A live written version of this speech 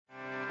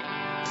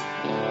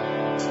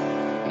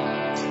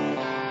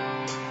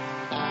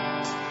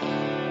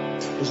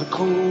There's a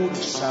code of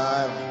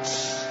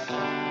silence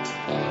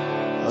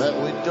that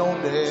we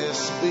don't dare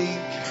speak.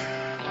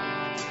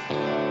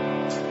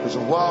 There's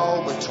a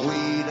wall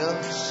between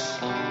us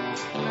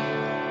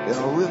and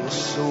a river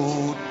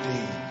so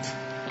deep.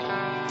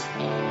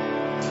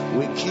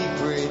 We keep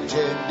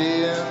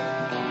pretending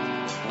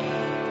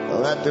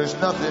that there's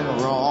nothing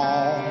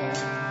wrong.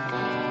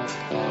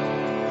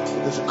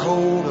 There's a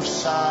code of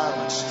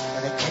silence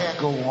and it can't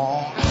go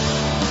on.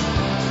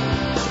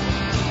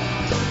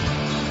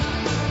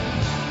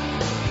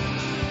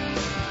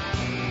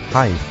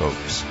 Hi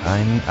folks,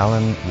 I'm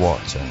Alan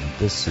Watt and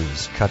this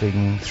is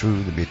Cutting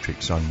Through the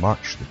Matrix on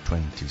March the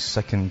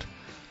 22nd,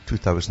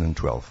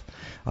 2012.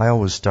 I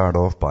always start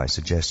off by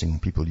suggesting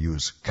people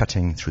use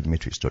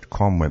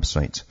cuttingthroughthematrix.com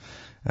website,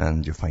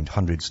 and you'll find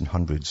hundreds and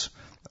hundreds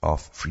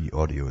of free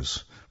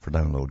audios for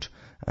download.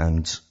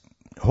 And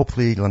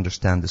hopefully you'll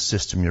understand the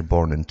system you're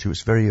born into.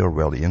 It's very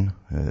Orwellian.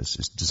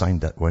 It's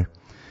designed that way.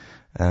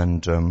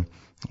 And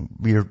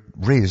we're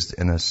raised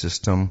in a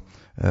system,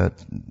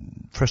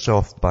 first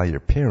off by your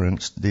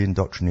parents. They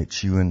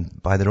indoctrinate you,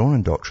 and by their own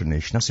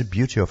indoctrination. That's the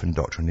beauty of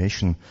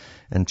indoctrination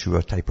into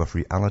a type of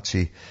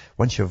reality.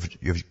 Once you've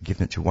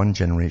given it to one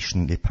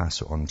generation, they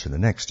pass it on to the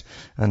next,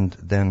 and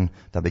then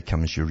that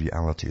becomes your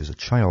reality as a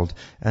child,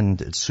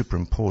 and it's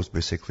superimposed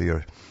basically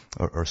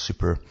or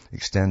super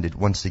extended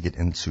once they get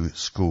into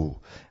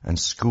school. And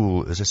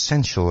school is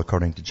essential,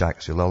 according to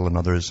Jacques Ellul and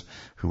others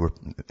who were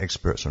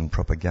experts on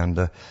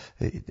propaganda.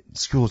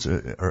 Schools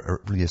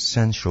are really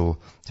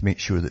essential to make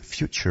sure that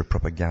future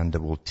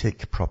propaganda will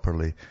take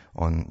properly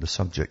on the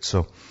subject.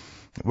 So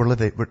we're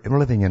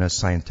living in a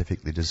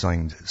scientifically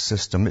designed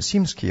system. It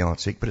seems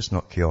chaotic, but it's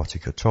not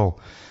chaotic at all.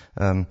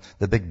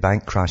 The big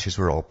bank crashes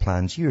were all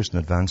planned years in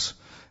advance,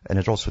 and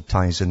it also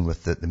ties in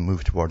with the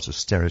move towards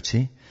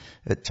austerity.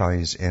 It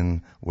ties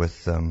in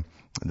with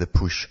the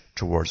push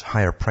towards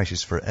higher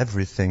prices for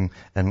everything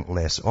and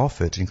less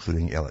of it,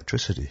 including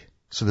electricity.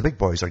 So the big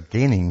boys are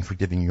gaining for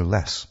giving you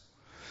less.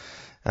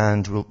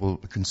 And we'll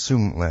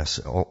consume less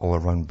all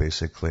around,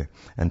 basically,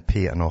 and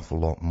pay an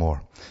awful lot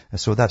more. And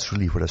so that's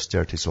really what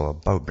austerity is all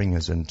about, bringing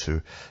us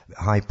into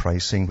high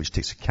pricing, which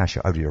takes the cash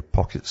out of your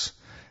pockets,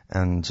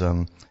 and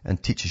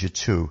teaches you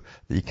too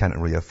that you can't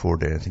really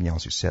afford anything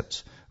else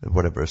except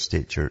whatever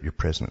state you're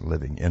presently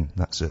living in.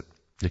 That's it.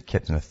 You're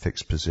kept in a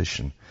fixed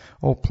position.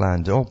 All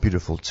planned, all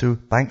beautiful too.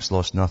 Banks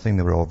lost nothing.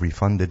 They were all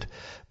refunded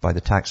by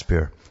the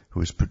taxpayer, who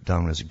was put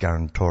down as a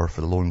guarantor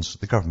for the loans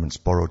the government's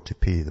borrowed to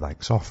pay the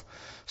banks off.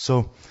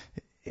 So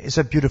it's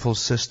a beautiful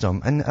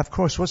system. And of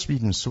course, what's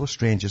even so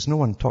strange is no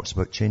one talks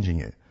about changing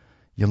it.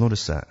 You'll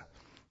notice that.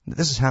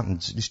 This has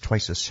happened at least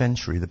twice a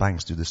century. The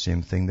banks do the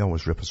same thing. They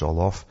always rip us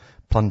all off,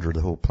 plunder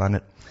the whole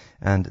planet,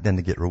 and then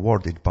they get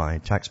rewarded by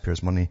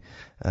taxpayers' money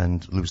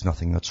and lose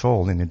nothing at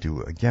all. Then they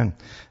do it again.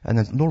 And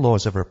then no law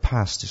is ever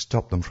passed to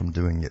stop them from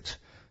doing it,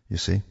 you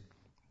see.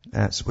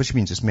 Which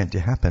means it's meant to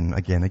happen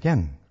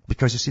again.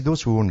 Because you see,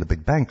 those who own the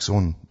big banks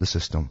own the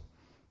system.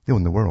 They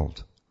own the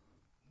world.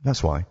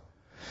 That's why.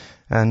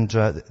 And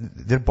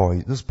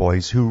those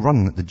boys who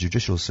run the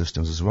judicial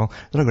systems as well,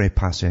 they're not going to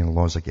pass any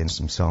laws against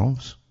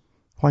themselves.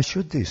 Why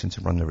should they, since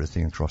they run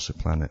everything across the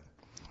planet?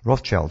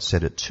 Rothschild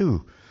said it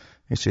too.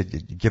 He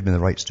said, give me the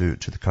rights to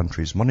the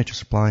country's money to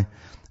supply,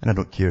 and I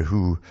don't care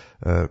who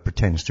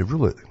pretends to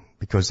rule it,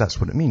 because that's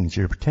what it means.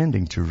 You're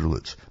pretending to rule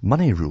it.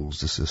 Money rules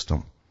the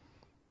system.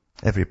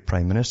 Every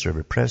prime minister,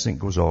 every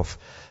president goes off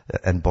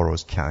and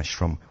borrows cash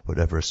from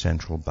whatever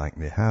central bank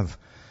they have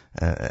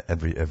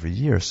every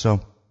year.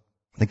 So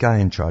the guy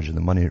in charge of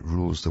the money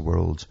rules the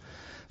world.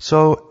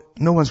 So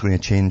no one's going to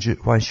change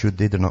it. Why should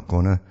they? They're not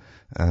going to.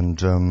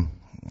 And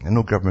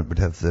no government would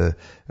have the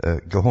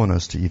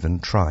cojones to even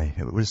try.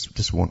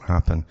 Just won't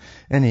happen.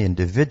 Any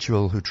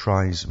individual who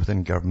tries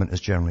within government they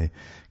generally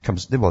come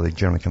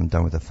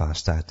down with a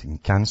fast-acting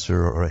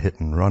cancer or a hit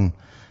and run.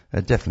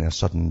 Definitely a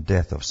sudden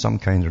death of some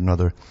kind or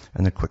another,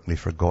 and they're quickly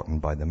forgotten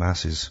by the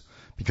masses,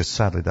 because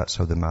sadly that's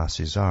how the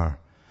masses are.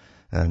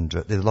 And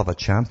they love a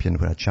champion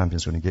when a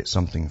champion's going to get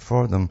something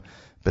for them,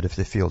 but if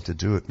they fail to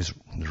do it, it's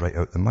right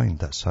out the mind.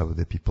 That's how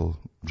the people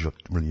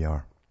really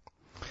are.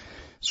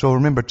 So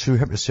remember to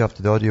help yourself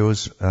to the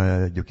audios.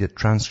 You'll get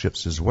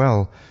transcripts as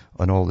well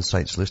on all the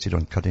sites listed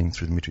on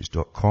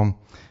cuttingthroughthematrix.com,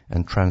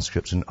 and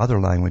transcripts in other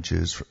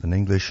languages than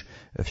English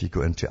if you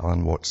go into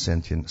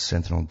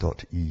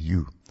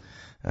alanwattsentientsentinel.eu.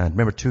 And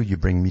remember too, you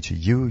bring me to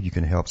you. You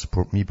can help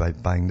support me by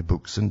buying the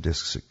books and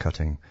discs at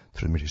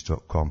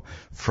cuttingthroughthematrix.com.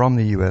 From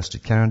the US to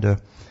Canada,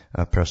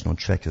 a personal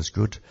check is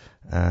good,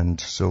 and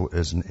so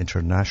is an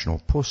international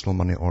postal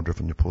money order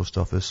from the post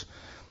office.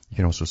 You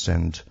can also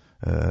send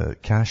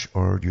cash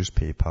or use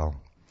PayPal.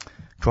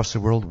 Across the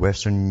world,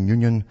 Western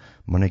Union,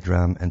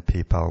 MoneyGram and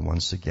PayPal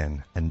once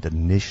again. And the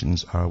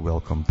nations are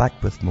welcome.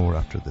 Back with more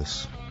after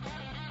this.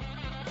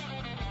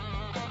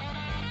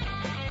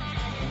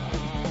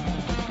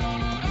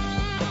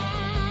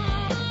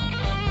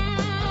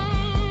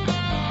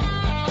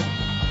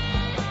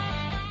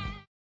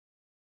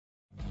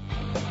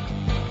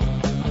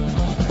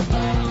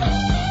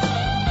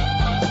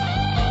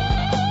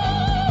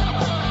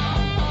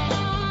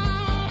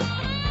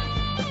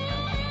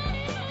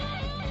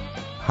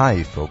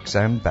 Hi folks,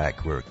 I'm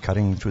back. We're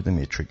cutting through the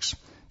matrix.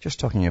 Just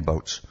talking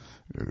about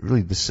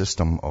really the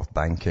system of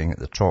banking at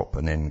the top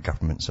and then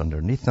governments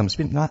underneath them. It's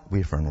been that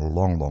way for a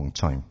long, long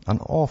time. An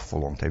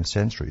awful long time.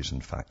 Centuries, in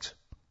fact.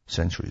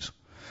 Centuries.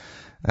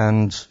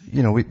 And,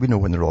 you know, we know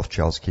when the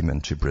Rothschilds came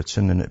into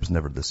Britain and it was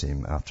never the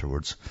same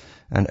afterwards.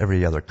 And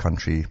every other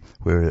country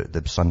where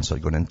the sons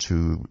had gone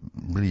into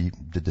really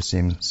did the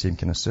same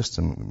kind of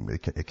system.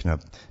 It kind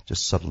of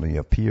just suddenly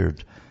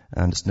appeared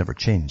and it's never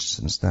changed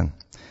since then.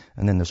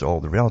 And then there's all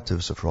the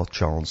relatives of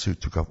Rothschilds who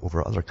took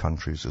over other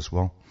countries as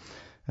well.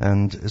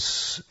 And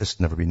it's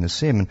never been the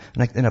same.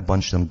 And then a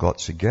bunch of them got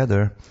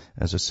together,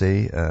 as I say,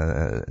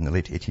 in the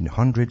late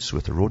 1800s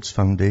with the Rhodes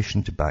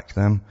Foundation to back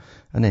them,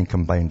 and then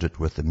combined it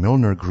with the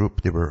Milner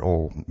Group. They were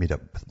all made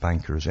up of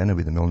bankers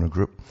anyway, the Milner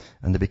Group,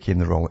 and they became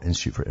the Royal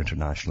Institute for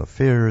International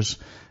Affairs,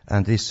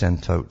 and they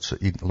sent out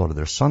a lot of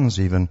their sons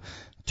even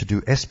to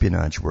do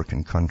espionage work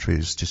in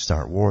countries, to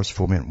start wars,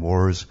 foment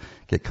wars,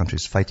 get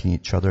countries fighting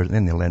each other, and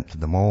then they lent to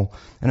them all.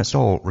 And it's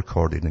all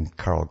recorded in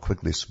Carroll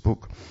Quigley's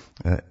book,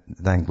 The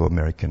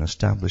Anglo-American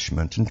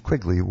Establishment. And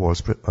Quigley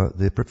was,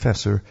 the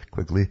Professor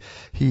Quigley,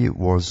 he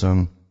was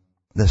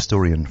the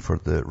historian for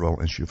the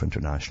Royal Institute of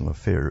International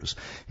Affairs.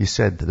 He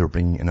said that they were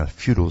bringing in a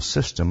feudal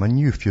system, a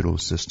new feudal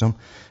system,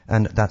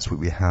 and that's what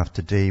we have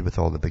today with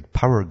all the big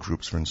power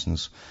groups, for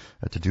instance,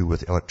 to do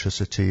with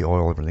electricity,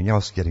 oil, everything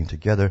else, getting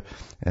together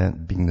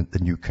and being the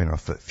new kind of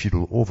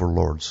feudal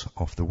overlords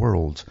of the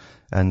world.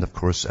 And of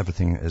course,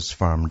 everything is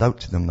farmed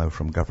out to them now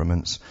from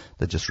governments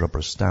that just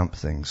rubber stamp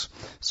things.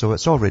 So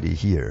it's already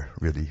here,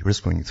 really. We're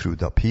just going through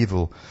the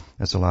upheaval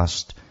as the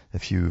last a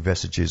few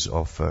vestiges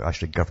of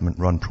actually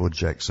government-run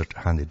projects are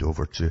handed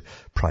over to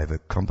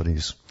private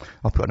companies.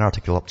 I'll put an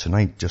article up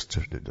tonight just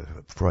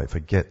before I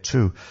forget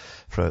too,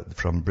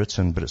 from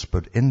Britain, but it's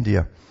about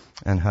India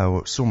and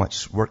how so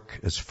much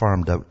work is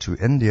farmed out to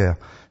India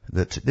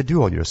that they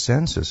do all your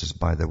censuses,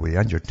 by the way,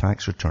 and your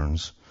tax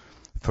returns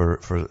for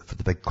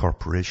the big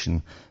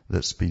corporation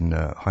that's been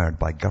hired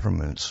by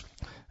governments,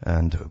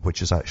 and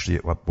which is actually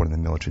one of the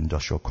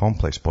military-industrial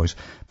complex boys.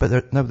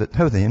 But now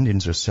the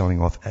Indians are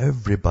selling off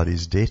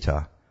everybody's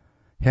data,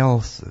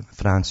 health,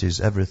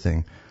 finances,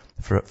 everything,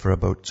 for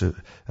about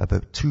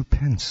 2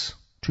 pence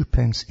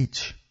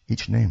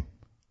each name.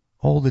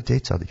 All the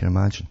data that you can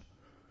imagine.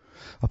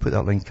 I'll put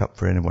that link up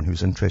for anyone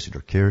who's interested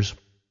or cares.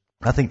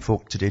 I think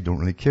folk today don't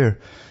really care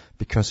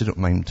because they don't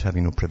mind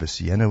having no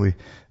privacy anyway.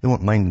 They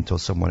won't mind until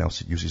someone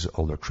else uses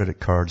all their credit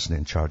cards and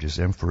then charges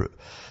them for it.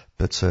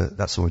 But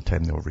that's the only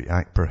time they'll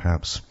react,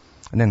 perhaps.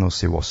 And then they'll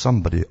say, well,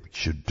 somebody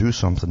should do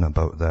something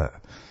about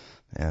that.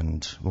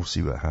 And we'll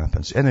see what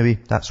happens. Anyway,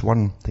 that's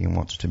one thing I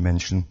wanted to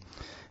mention.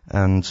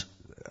 And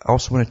I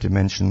also wanted to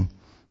mention,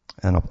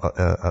 and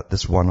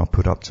this one I'll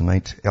put up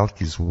tonight,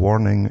 Elke's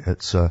Warning.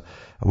 It's a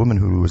woman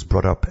who was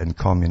brought up in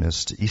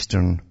communist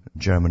Eastern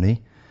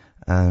Germany.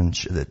 And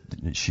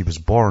she was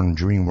born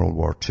during World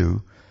War II.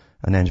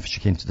 And then she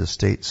came to the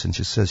States, and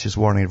she says she's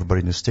warning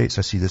everybody in the States,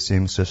 I see the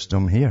same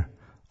system here.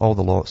 All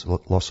the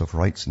loss of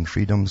rights and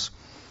freedoms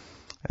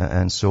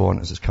and so on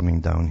as it's coming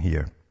down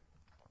here.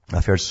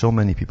 I've heard so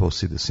many people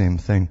say the same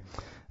thing,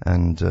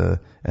 and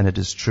it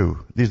is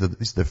true. These are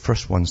the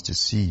first ones to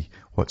see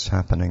what's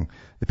happening.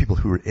 The people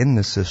who are in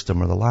the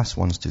system are the last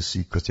ones to see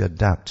because they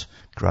adapt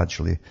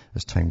gradually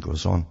as time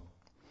goes on.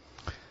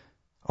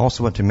 I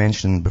also want to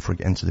mention, before I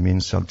get into the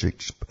main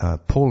subject,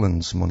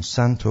 Poland's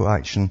Monsanto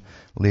action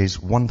lays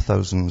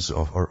thousands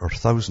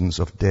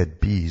of dead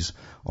bees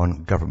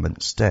on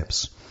government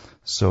steps.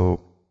 So,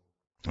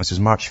 this is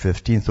March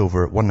 15th,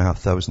 over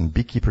 1,500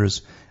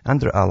 beekeepers and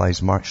their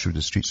allies marched through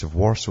the streets of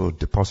Warsaw,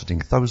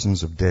 depositing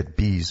thousands of dead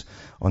bees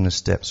on the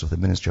steps of the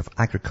Ministry of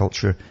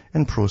Agriculture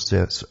in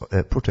protest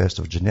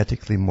of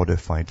genetically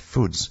modified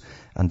foods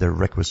and their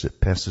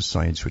requisite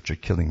pesticides which are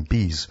killing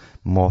bees,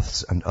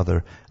 moths and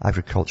other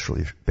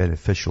agriculturally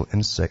beneficial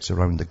insects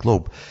around the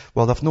globe.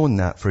 Well, I've known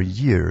that for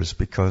years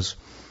because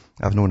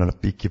I've known enough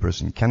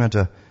beekeepers in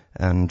Canada,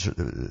 and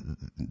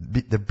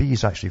the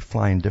bees actually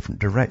fly in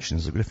different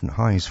directions, different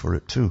highs for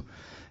it too.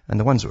 And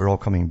the ones that were all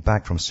coming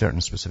back from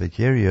certain specific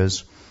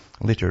areas,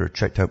 later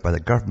checked out by the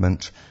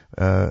government,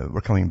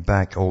 were coming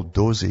back all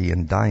dozy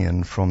and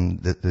dying from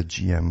the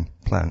GM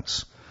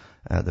plants,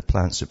 the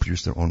plants that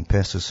produce their own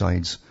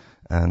pesticides,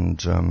 and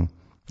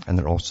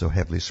they're also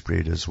heavily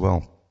sprayed as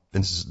well.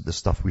 This is the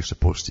stuff we're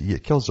supposed to eat.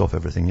 It kills off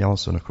everything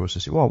else, and of course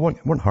they say, well,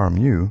 it won't harm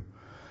you.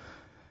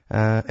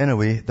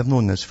 Anyway, they've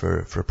known this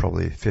for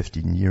probably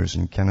 15 years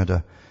in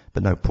Canada,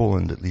 but now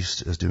Poland at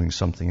least is doing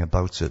something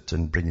about it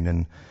and bringing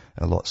in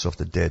lots of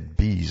the dead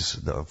bees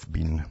that have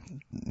been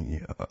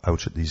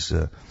out at these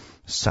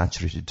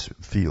saturated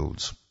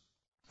fields.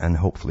 And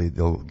hopefully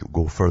they'll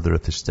go further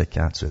if they stick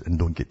at it and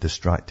don't get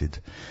distracted.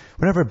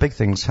 Whenever big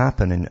things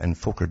happen and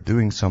folk are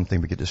doing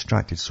something, we get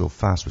distracted so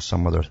fast with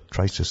some other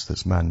crisis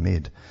that's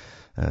man-made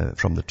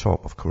from the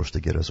top, of course, to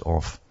get us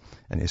off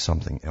into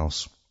something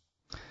else.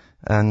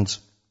 And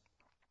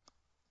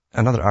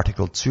Another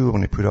article too, I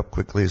want to put up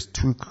quickly, is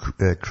too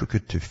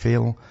crooked to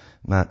fail.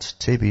 Matt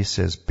Taibbi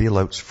says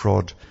bailouts,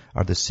 fraud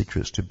are the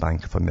secrets to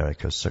Bank of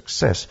America's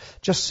success.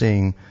 Just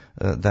saying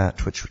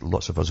that which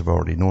lots of us have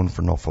already known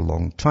for an awful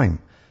long time.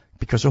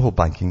 Because the whole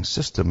banking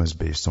system is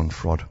based on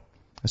fraud.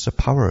 It's a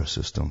power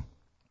system.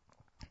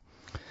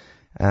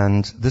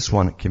 And this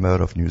one came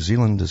out of New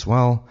Zealand as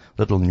well.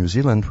 Little New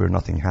Zealand, where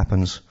nothing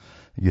happens.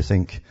 You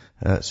think,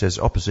 it says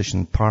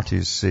opposition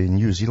parties say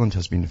New Zealand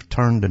has been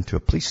turned into a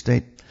police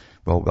state.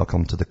 Well,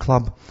 welcome to the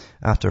club.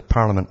 After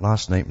Parliament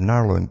last night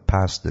narrowly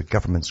passed the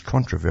government's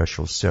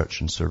controversial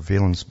search and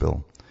surveillance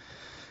bill.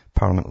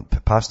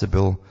 Parliament passed the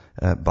bill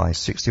by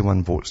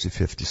 61 votes to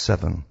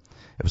 57.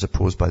 It was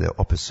opposed by the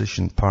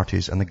opposition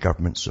parties and the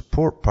government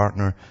support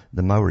partner,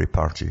 the Maori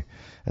Party.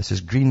 It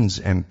says Greens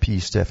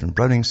MP Stephen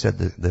Browning said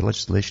that the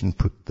legislation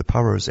put the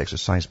powers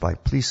exercised by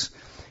police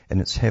in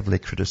its heavily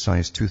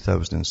criticised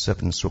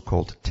 2007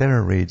 so-called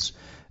terror raids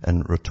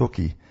in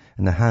Rotoki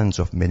in the hands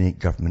of many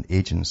government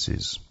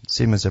agencies,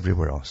 same as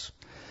everywhere else.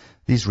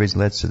 These raids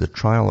led to the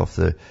trial of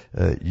the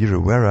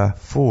Urewera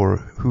Four,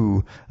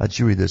 who a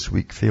jury this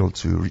week failed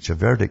to reach a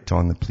verdict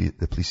on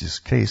the police's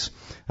case,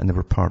 and they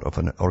were part of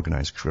an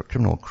organised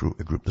criminal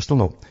group. They're still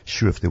not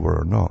sure if they were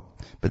or not,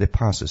 but they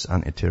passed this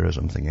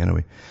anti-terrorism thing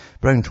anyway.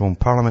 Brown told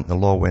Parliament the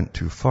law went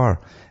too far,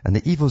 and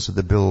the evils of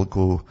the bill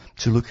go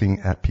to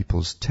looking at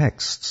people's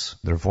texts,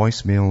 their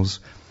voicemails,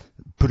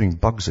 putting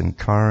bugs in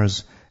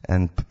cars,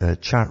 and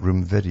chat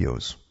room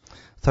videos.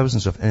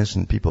 Thousands of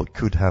innocent people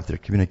could have their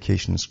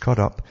communications caught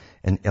up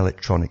in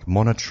electronic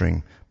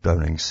monitoring,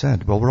 Browning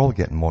said. Well, we're all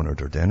getting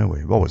monitored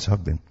anyway. We always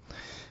have been.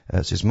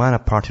 It says Mana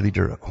Party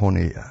leader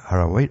Hone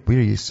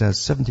Harawiri says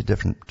 70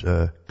 different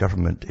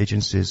government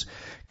agencies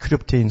could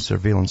obtain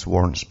surveillance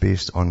warrants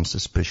based on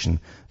suspicion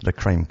that a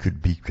crime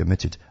could be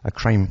committed. A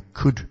crime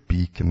could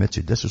be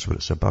committed. This is what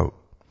it's about.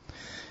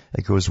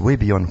 It goes way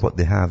beyond what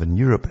they have in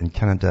Europe and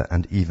Canada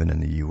and even in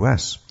the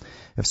US.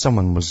 If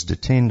someone was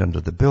detained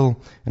under the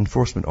bill,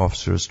 enforcement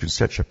officers could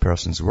search a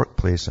person's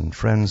workplace and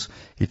friends,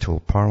 he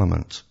told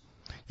Parliament.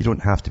 You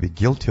don't have to be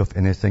guilty of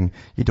anything.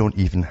 You don't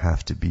even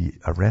have to be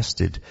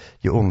arrested.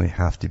 You only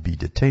have to be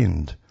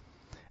detained.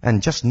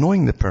 And just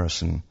knowing the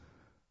person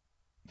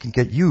can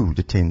get you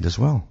detained as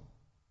well,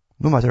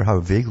 no matter how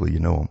vaguely you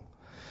know him.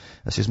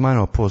 It says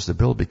Mano opposed the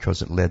bill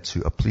because it led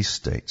to a police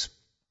state.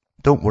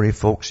 Don't worry,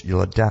 folks,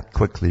 you'll adapt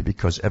quickly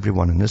because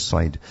everyone on this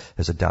side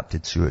has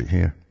adapted to it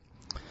here.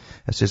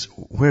 It says,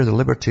 where the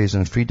liberties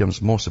and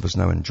freedoms most of us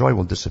now enjoy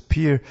will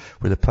disappear,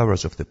 where the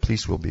powers of the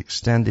police will be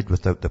extended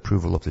without the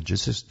approval of the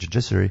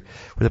judiciary,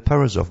 where the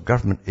powers of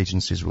government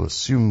agencies will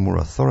assume more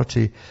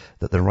authority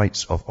than the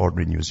rights of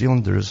ordinary New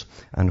Zealanders,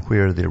 and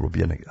where there will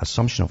be an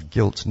assumption of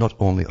guilt not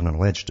only on an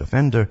alleged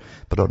offender,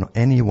 but on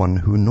anyone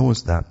who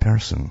knows that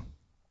person.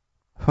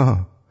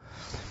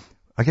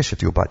 I guess you have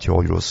to go back to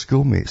all your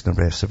schoolmates and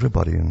arrest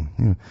everybody.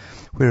 And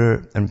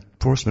where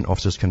enforcement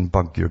officers can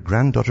bug your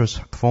granddaughter's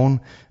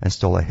phone,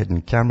 install a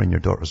hidden camera in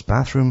your daughter's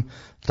bathroom,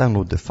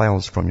 download the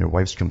files from your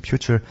wife's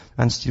computer,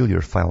 and steal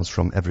your files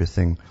from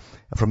everything,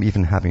 from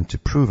even having to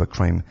prove a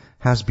crime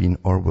has been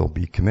or will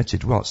be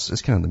committed. Well,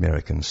 it's kind of the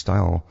American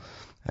style.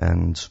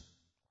 And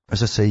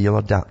as I say, you'll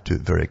adapt to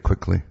it very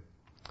quickly.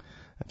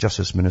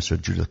 Justice Minister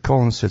Judith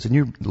Collins says the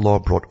new law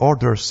brought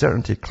order,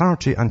 certainty,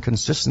 clarity and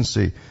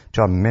consistency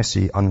to a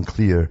messy,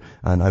 unclear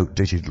and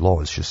outdated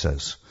laws, she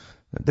says.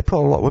 They put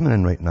a lot of women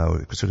in right now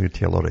because they're going to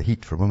take a lot of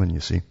heat for women,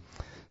 you see.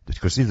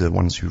 Because these are the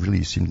ones who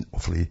really seem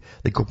awfully,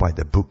 they go by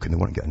the book and they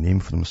want to get a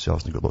name for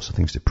themselves and they've got lots of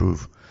things to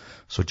prove.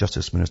 So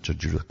Justice Minister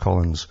Judith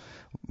Collins,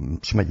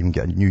 she might even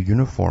get a new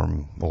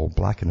uniform, all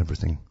black and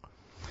everything.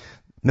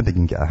 Maybe you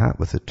can get a hat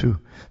with it too.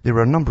 There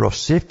were a number of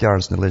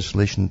safeguards in the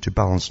legislation to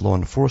balance law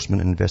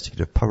enforcement and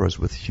investigative powers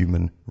with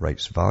human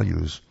rights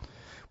values.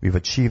 We've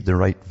achieved the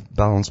right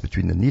balance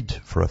between the need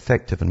for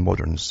effective and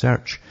modern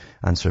search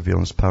and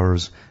surveillance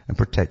powers and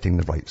protecting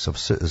the rights of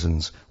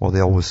citizens. Well,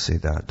 they always say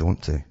that,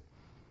 don't they?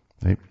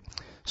 Right?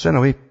 So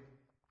anyway,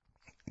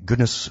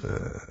 goodness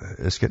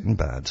is getting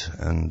bad,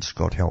 and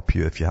God help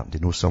you if you happen to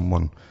know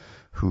someone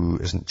who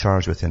isn't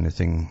charged with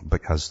anything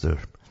but has their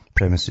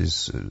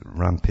premises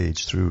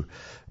rampage through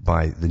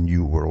by the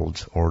New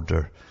World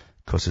Order,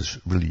 because it's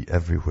really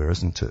everywhere,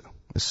 isn't it?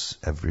 It's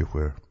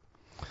everywhere.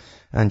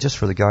 And just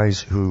for the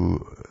guys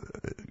who,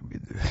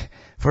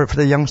 for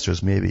the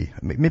youngsters maybe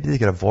they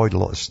can avoid a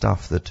lot of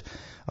stuff that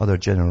other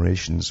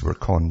generations were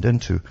conned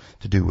into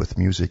to do with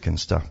music and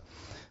stuff.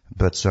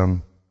 But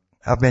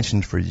I've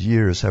mentioned for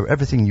years how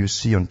everything you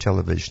see on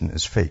television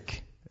is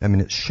fake. I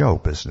mean, it's show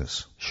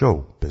business,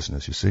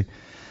 you see.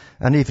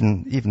 And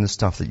even the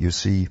stuff that you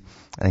see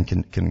and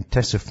can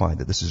testify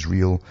that this is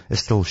real is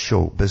still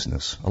show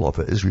business. A lot of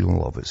it is real and a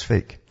lot of it's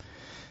fake.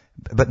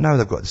 But now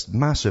they've got this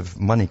massive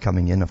money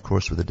coming in, of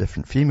course, with the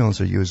different females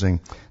they're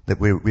using, that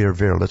wear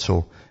very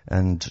little,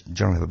 and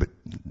generally have about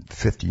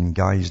 15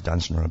 guys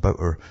dancing around about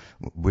her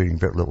wearing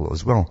very little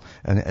as well.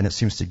 And it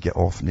seems to get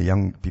off, and the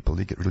young people,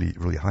 they get really,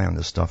 really high on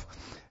this stuff.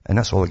 And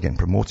that's all again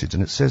promoted.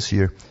 And it says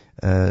here,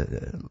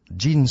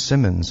 Gene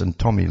Simmons and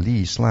Tommy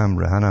Lee slam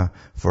Rihanna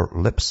for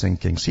lip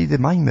syncing. See, they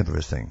mime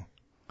everything.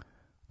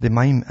 They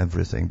mime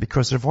everything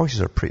because their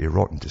voices are pretty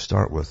rotten to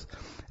start with.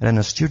 And in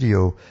a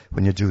studio,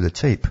 when you do the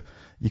tape,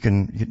 you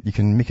can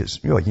make it,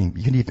 you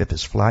can even, if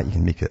it's flat, you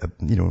can make it,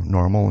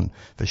 normal, and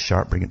if it's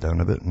sharp, bring it down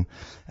a bit,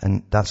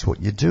 and that's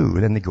what you do.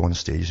 And then they go on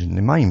stage and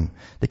they mime.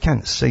 They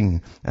can't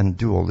sing and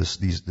do all this,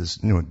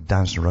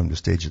 dancing around the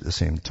stage at the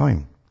same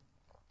time.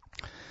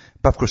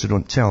 But of course they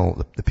don't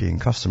tell the paying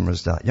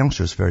customers that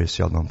youngsters very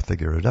seldom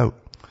figure it out.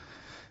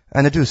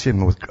 And they do the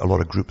same with a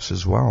lot of groups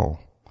as well.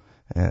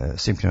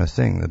 Same kind of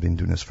thing. They've been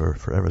doing this for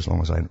forever, as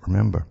long as I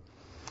remember.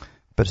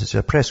 But it's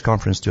a press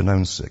conference to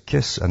announce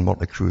Kiss and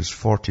Motley Crue's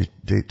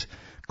 40-date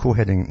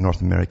co-heading North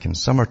American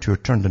summer tour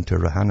turned into a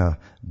Rihanna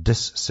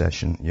diss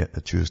session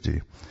yet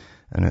Tuesday.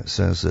 And it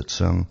says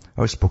that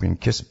outspoken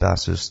Kiss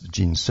bassist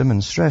Gene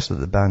Simmons stressed that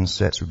the band's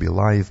sets would be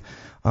live,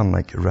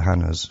 unlike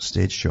Rihanna's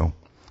stage show.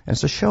 And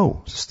it's a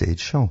show. It's a stage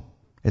show.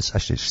 It's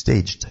actually a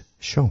staged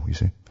show, you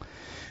see.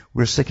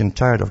 We're sick and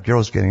tired of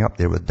girls getting up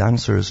there with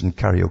dancers and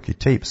karaoke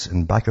tapes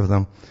in back of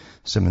them.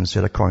 Simmons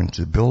said, according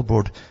to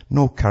Billboard,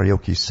 no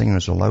karaoke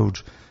singers allowed,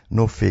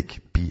 no fake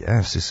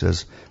BS. He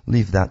says,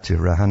 leave that to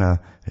Rihanna,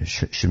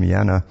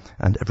 Shimiana,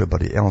 and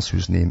everybody else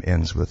whose name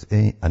ends with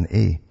an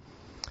A.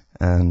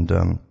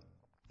 And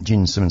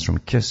Gene Simmons from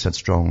Kiss had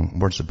strong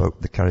words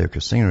about the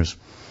karaoke singers.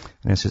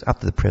 And he says,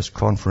 after the press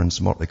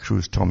conference, Motley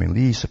Crue's Tommy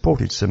Lee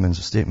supported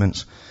Simmons'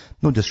 statements.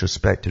 No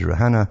disrespect to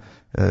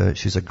Rihanna.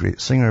 She's a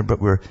great singer, but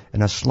we're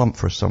in a slump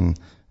for some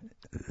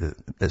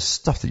it's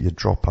stuff that you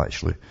drop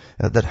actually,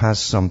 that has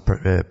some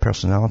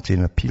personality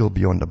and appeal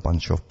beyond a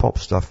bunch of pop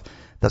stuff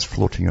that's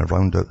floating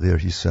around out there,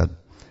 he said.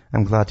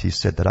 I'm glad he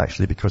said that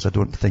actually, because I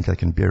don't think I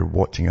can bear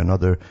watching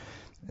another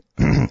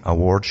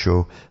award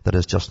show that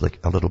is just like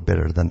a little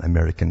better than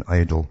American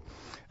Idol.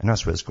 And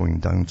that's what it's going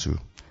down to.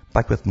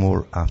 Back with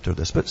more after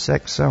this. But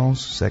sex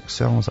sells,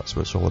 that's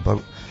what it's all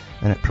about.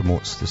 And it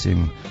promotes the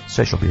same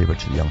sexual behavior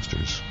to the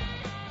youngsters.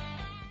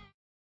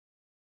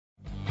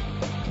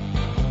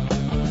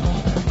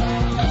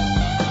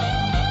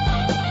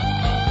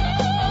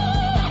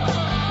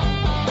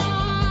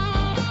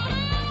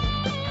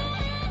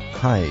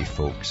 Hi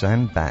folks,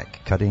 I'm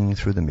back cutting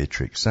through the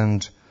matrix,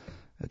 and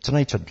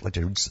tonight I'd like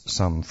to read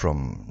some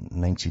from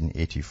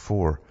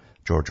 1984,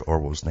 George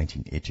Orwell's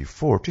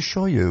 1984, to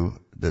show you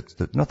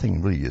that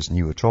nothing really is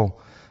new at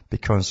all,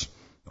 because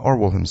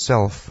Orwell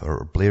himself,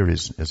 or Blair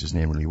as his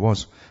name really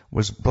was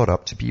brought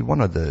up to be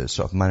one of the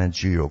sort of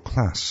managerial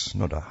class,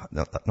 not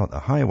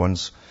the high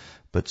ones,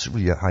 but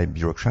really a high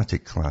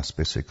bureaucratic class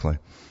basically.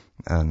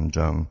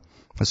 And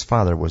his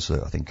father was,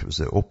 I think it was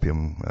the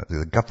opium,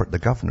 the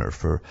governor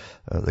for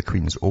the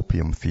Queen's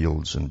opium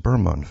fields in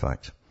Burma, in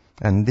fact.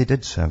 And they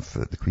did have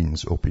the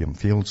Queen's opium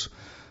fields.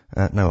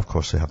 Now, of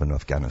course, they have in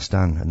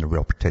Afghanistan, and they're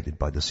well protected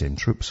by the same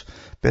troops.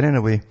 But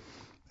anyway,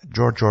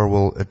 George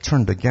Orwell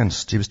turned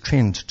against. He was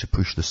trained to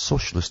push the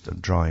socialist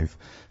drive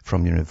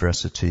from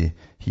university.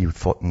 He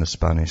fought in the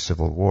Spanish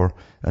Civil War,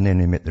 and then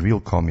he met the real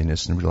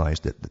communists and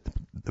realized that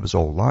it was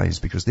all lies,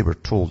 because they were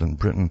told in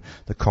Britain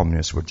the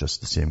communists were just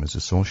the same as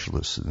the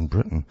socialists in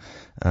Britain.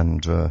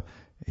 And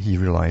he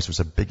realized there was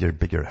a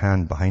bigger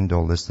hand behind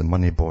all this, the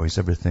money boys,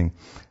 everything,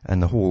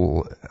 and the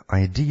whole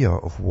idea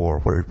of war,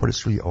 what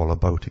it's really all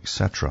about,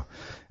 etc.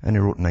 And he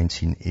wrote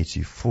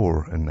 1984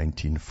 and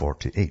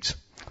 1948.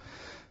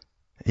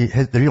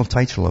 The real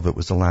title of it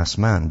was The Last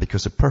Man,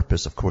 because the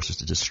purpose, of course, is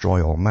to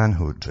destroy all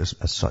manhood as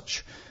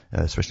such,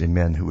 especially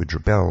men who would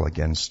rebel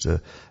against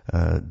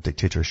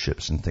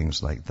dictatorships and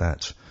things like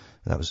that.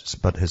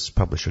 But his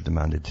publisher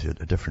demanded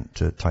a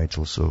different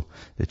title, so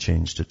they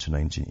changed it to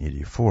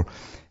 1984.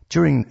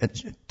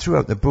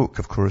 Throughout the book,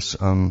 of course,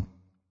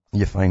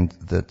 you find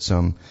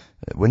that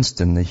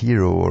Winston, the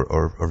hero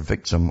or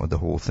victim of the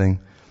whole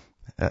thing,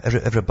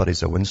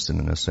 everybody's a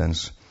Winston in a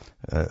sense,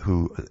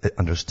 who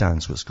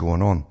understands what's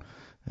going on.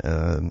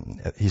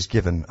 He's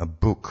given a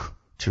book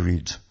to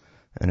read,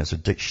 and it's a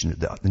dictionary,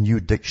 the new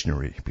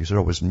dictionary, because they're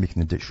always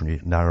making the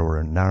dictionary narrower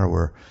and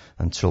narrower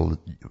until,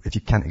 if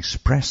you can't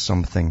express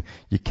something,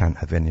 you can't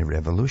have any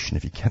revolution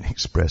if you can't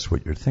express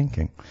what you're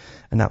thinking.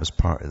 And that was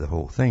part of the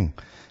whole thing.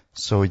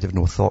 So you'd have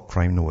no thought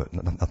crime,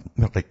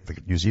 not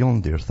like New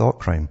Zealand there, thought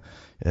crime.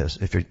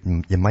 If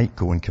you might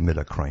go and commit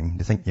a crime,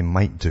 you think you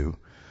might do,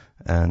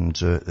 and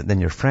then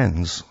your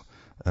friends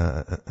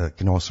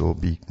can also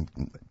be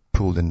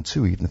pulled in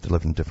too, even if they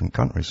live in different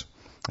countries.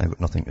 I've got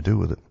nothing to do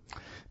with it.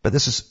 But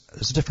there's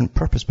a different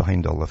purpose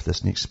behind all of this,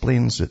 and he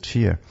explains it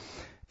here.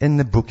 In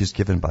the book is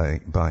given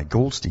by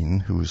Goldstein,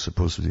 who is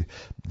supposedly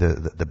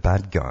the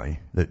bad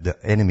guy, the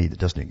enemy that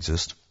doesn't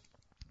exist.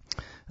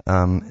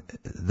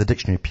 The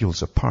dictionary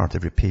peels apart,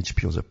 every page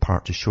peels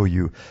apart to show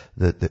you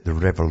the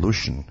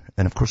revolution.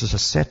 And of course it's a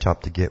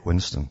setup to get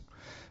Winston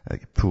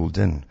pulled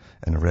in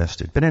and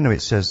arrested. But anyway,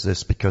 it says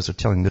this because they're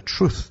telling the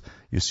truth.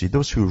 You see,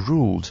 those who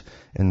ruled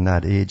in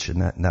that age, in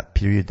that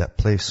period, that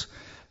place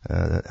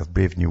of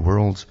Brave New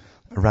World,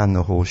 ran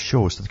the whole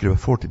show, so they could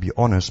afford to be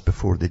honest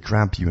before they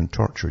grab you and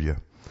torture you.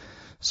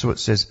 So it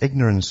says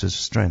ignorance is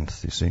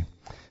strength, you see.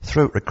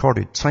 Throughout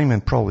recorded time,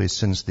 and probably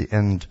since the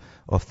end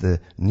of the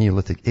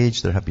Neolithic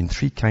age, there have been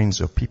three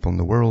kinds of people in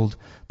the world: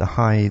 the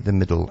high, the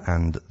middle,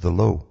 and the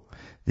low.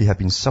 They have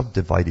been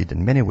subdivided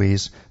in many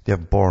ways. They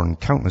have borne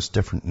countless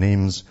different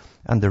names,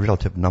 and their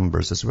relative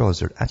numbers, as well as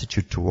their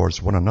attitude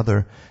towards one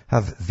another,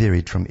 have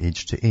varied from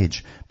age to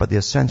age. But the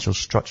essential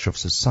structure of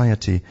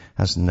society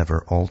has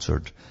never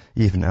altered.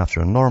 Even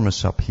after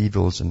enormous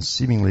upheavals and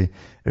seemingly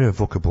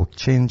irrevocable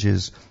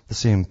changes, the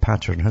same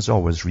pattern has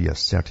always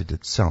reasserted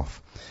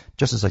itself.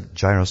 Just as a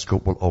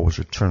gyroscope will always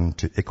return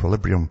to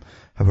equilibrium,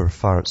 however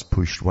far it's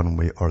pushed one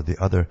way or the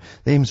other.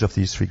 The aims of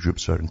these three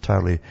groups are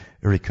entirely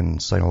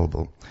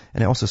irreconcilable.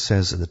 And it also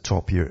says at the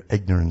top here,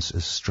 ignorance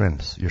is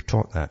strength. You're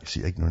taught that. You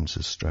see, ignorance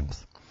is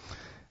strength.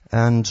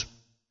 And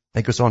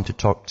it goes on to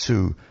talk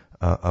too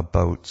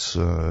about,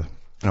 and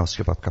I'll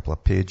skip up a couple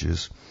of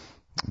pages,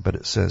 but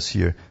it says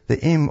here,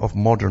 the aim of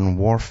modern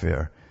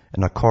warfare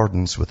in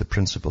accordance with the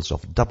principles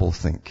of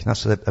doublethink.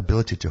 That's the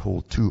ability to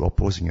hold two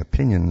opposing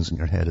opinions in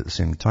your head at the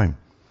same time.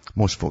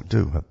 Most folk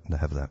do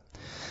have that.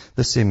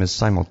 The same is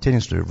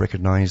simultaneously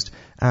recognized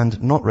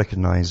and not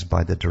recognized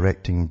by the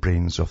directing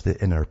brains of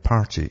the inner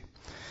party,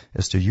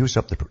 is to use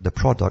up the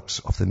products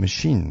of the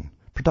machine,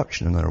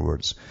 production in other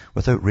words,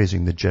 without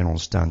raising the general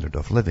standard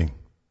of living.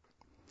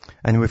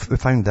 And we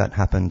found that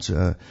happened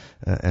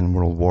in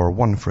World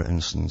War I, for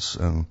instance,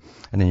 and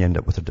then you end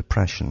up with a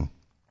depression.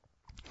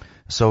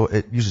 So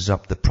it uses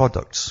up the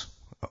products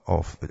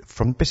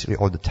from basically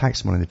all the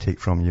tax money they take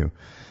from you,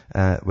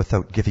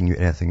 without giving you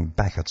anything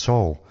back at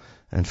all.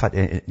 In fact,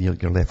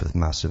 you're left with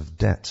massive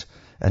debt.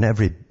 And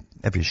every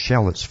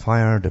shell that's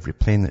fired, every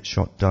plane that's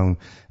shot down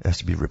has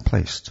to be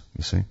replaced,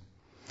 you see.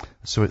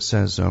 So it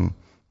says,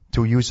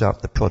 to use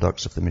up the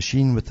products of the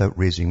machine without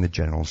raising the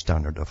general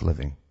standard of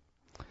living.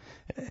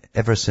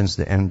 Ever since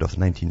the end of the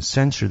 19th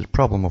century, the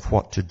problem of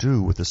what to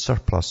do with the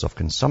surplus of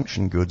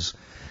consumption goods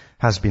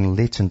has been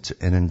latent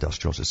in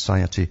industrial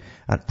society.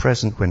 At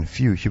present, when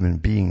few human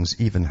beings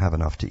even have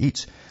enough to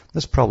eat,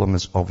 this problem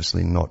is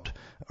obviously not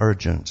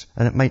urgent,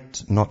 and it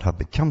might not have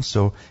become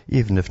so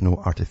even if no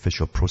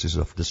artificial process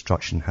of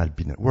destruction had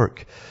been at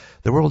work.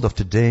 The world of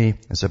today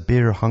is a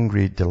bare,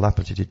 hungry,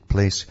 dilapidated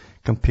place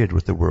compared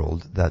with the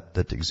world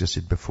that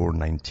existed before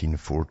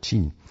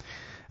 1914.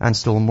 And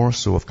still more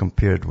so if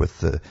compared with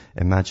the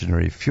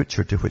imaginary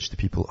future to which the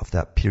people of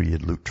that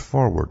period looked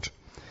forward.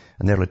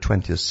 In the early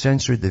 20th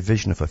century, the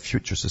vision of a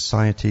future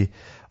society,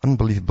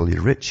 unbelievably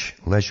rich,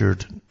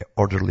 leisured,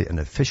 orderly and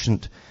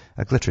efficient,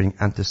 a glittering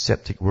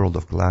antiseptic world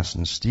of glass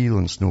and steel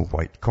and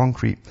snow-white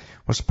concrete,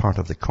 was part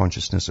of the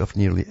consciousness of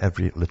nearly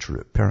every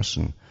literate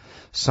person.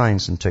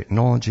 Science and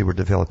technology were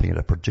developing at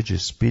a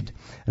prodigious speed,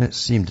 and it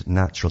seemed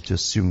natural to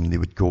assume they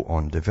would go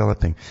on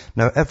developing.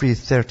 Now, every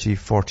 30,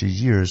 40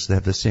 years, they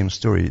have the same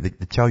story. They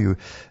tell you,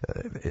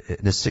 in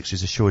the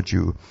 60s, they showed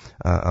you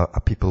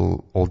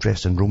people all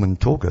dressed in Roman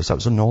togas. That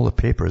was in all the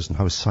papers, and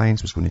how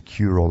science was going to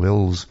cure all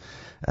ills.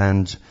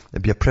 And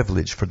it'd be a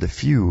privilege for the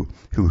few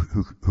who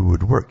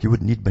would work. You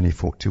wouldn't need many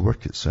folk to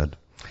work, it said.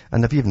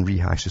 And they've even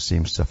rehashed the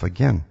same stuff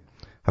again.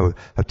 How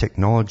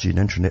technology and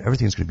internet,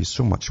 everything's going to be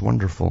so much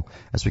wonderful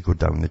as we go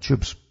down the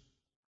tubes.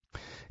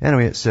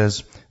 Anyway, it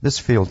says, this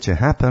failed to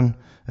happen,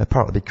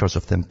 partly because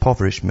of the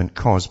impoverishment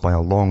caused by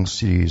a long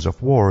series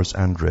of wars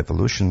and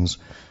revolutions,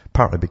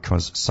 partly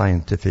because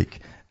scientific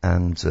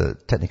and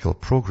technical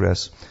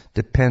progress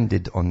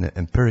depended on the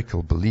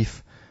empirical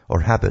belief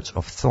or habit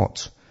of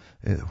thought,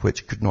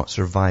 which could not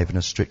survive in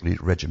a strictly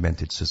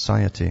regimented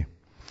society.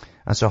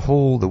 As a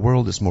whole, the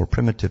world is more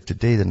primitive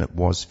today than it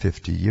was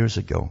 50 years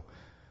ago.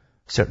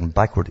 Certain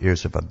backward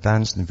areas of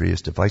advanced and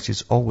various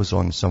devices, always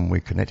on some way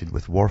connected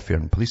with warfare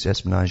and police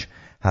espionage,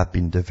 have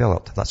been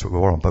developed. That's what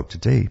we're all about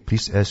today,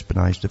 police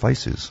espionage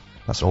devices.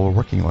 That's all we're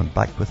working on.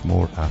 Back with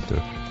more after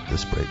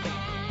this break.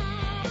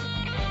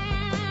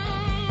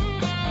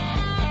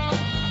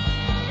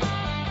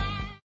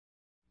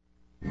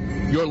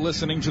 You're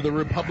listening to the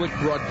Republic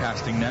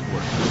Broadcasting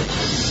Network,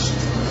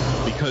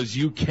 because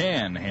you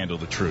can handle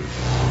the truth.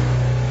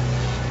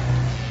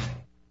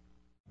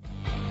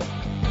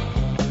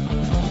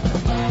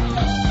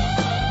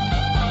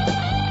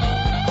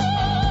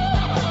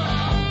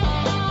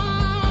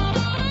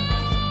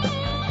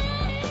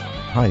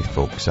 Hi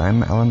folks,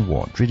 I'm Alan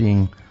Watt,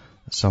 reading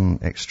some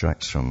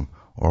extracts from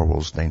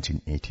Orwell's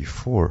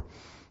 1984,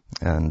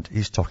 and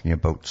he's talking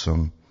about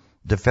some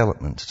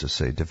development,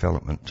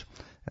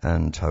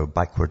 and how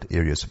backward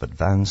areas have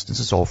advanced. This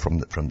is all from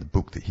the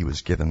book that he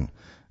was given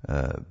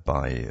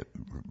by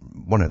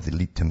one of the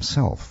elite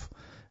himself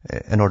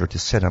in order to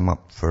set him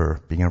up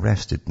for being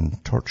arrested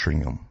and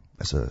torturing him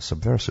as a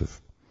subversive,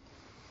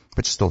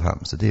 which still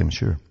happens today, I'm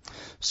sure.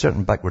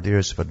 Certain backward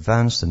areas have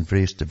advanced, and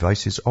various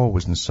devices,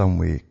 always in some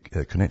way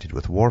connected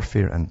with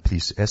warfare and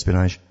police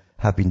espionage,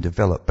 have been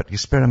developed, but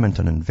experiment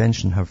and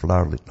invention have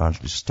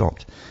largely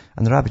stopped,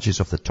 and the ravages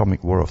of the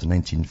atomic war of the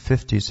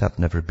 1950s have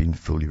never been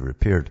fully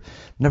repaired.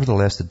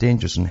 Nevertheless, the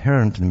dangers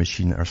inherent in the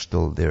machine are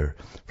still there.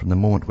 From the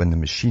moment when the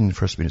machine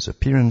first made its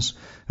appearance,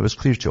 it was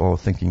clear to all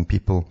thinking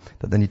people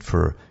that the need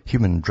for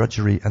human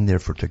drudgery, and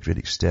therefore to a great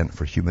extent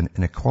for human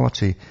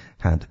inequality,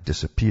 had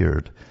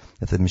disappeared.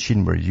 If the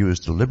machine were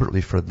used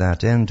deliberately for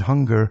that end,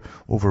 hunger,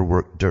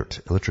 overwork,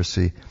 dirt,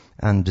 illiteracy,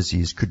 and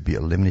disease could be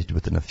eliminated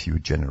within a few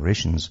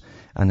generations.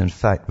 And in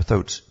fact,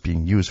 without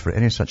being used for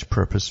any such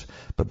purpose,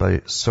 but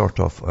by sort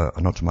of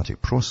an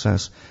automatic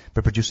process,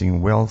 by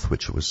producing wealth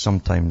which it was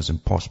sometimes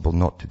impossible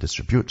not to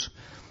distribute,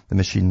 the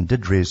machine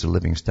did raise the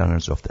living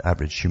standards of the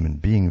average human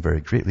being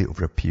very greatly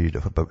over a period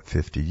of about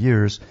 50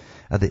 years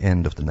at the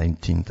end of the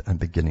 19th and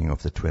beginning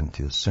of the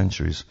 20th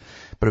centuries.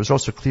 But it was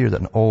also clear that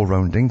an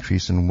all-round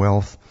increase in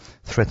wealth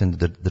threatened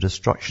the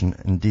destruction,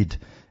 indeed,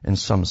 in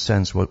some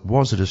sense, what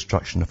was the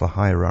destruction of a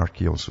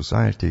hierarchical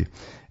society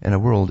in a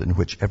world in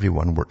which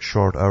everyone worked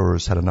short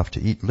hours, had enough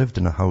to eat, lived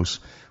in a house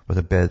with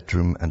a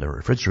bedroom and a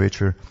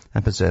refrigerator,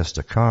 and possessed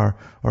a car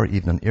or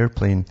even an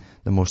airplane.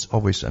 The most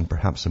obvious and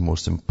perhaps the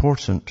most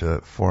important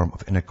form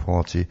of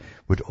inequality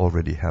would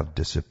already have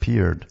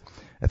disappeared.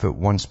 If it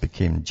once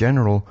became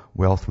general,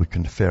 wealth would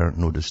confer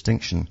no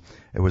distinction.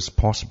 It was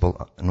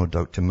possible, no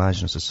doubt, to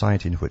imagine a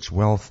society in which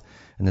wealth,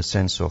 in the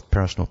sense of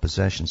personal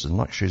possessions and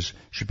luxuries,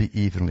 should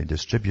be evenly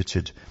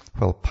distributed,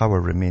 while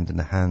power remained in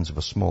the hands of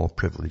a small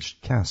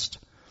privileged caste.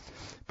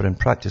 But in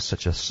practice,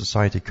 such a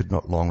society could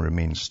not long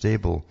remain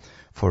stable,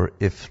 for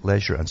if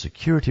leisure and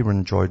security were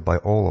enjoyed by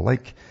all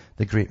alike,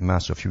 the great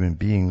mass of human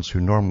beings who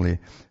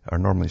are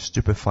normally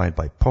stupefied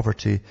by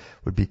poverty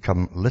would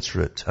become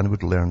literate and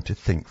would learn to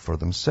think for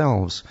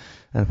themselves.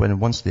 And when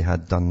once they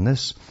had done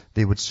this,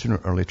 they would sooner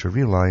or later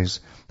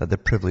realize that the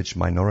privileged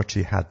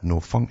minority had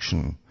no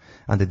function,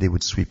 and that they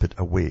would sweep it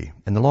away.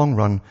 In the long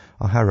run,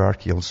 a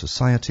hierarchical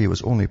society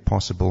was only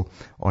possible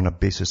on a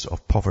basis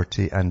of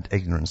poverty and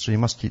ignorance. So you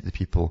must keep the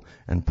people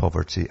in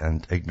poverty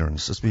and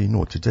ignorance, as we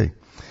know today.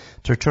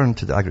 To return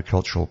to the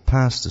agricultural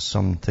past, as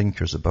some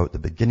thinkers about the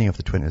beginning of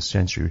the 20th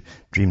century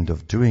dreamed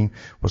of doing,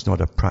 was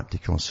not a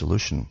practical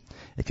solution.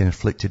 It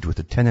conflicted with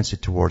the tendency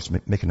towards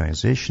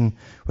mechanization,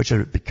 which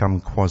had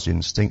become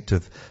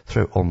quasi-instinctive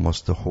throughout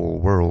almost the whole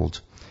world.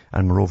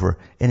 And moreover,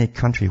 any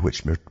country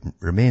which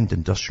remained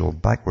industrial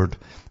backward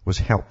was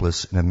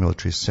helpless in a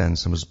military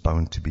sense and was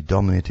bound to be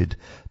dominated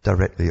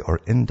directly or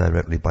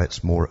indirectly by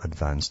its more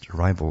advanced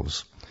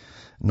rivals.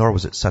 Nor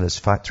was it a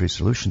satisfactory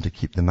solution to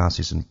keep the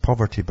masses in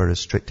poverty by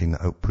restricting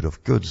the output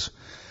of goods.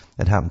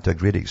 It happened to a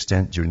great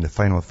extent during the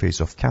final phase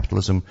of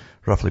capitalism,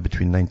 roughly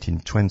between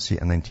 1920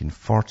 and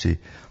 1940.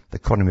 The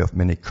economy of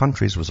many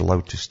countries was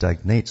allowed to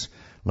stagnate.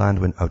 Land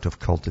went out of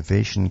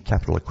cultivation,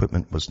 capital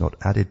equipment was not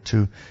added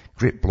to,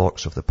 great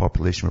blocks of the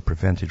population were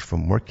prevented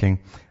from working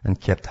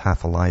and kept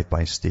half alive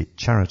by state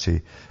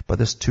charity. But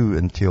this too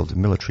entailed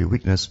military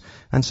weakness,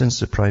 and since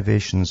the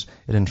privations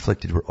it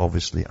inflicted were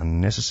obviously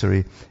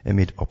unnecessary, it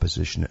made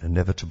opposition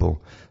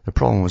inevitable. The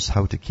problem was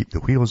how to keep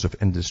the wheels of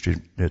industry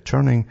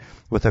turning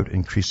without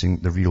increasing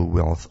the real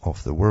wealth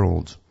of the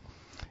world.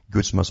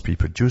 Goods must be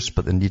produced,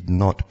 but they need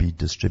not be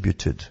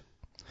distributed.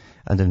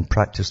 And in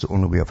practice, the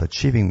only way of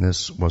achieving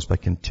this was by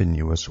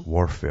continuous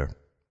warfare.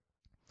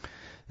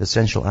 The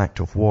essential act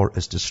of war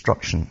is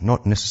destruction,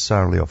 not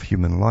necessarily of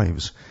human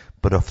lives,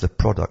 but of the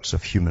products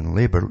of human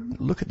labor.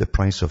 Look at the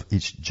price of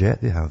each jet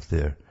they have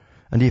there,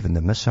 and even the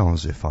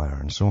missiles they fire,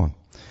 and so on.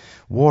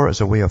 War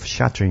is a way of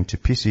shattering to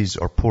pieces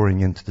or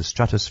pouring into the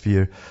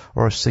stratosphere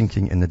or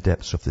sinking in the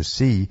depths of the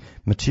sea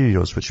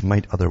materials which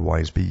might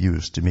otherwise be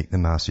used to make the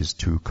masses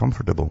too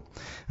comfortable,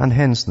 and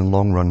hence in the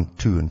long run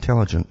too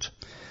intelligent.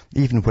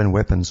 Even when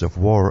weapons of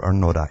war are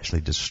not actually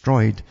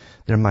destroyed,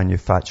 their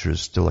manufacture is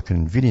still a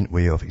convenient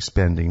way of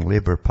expending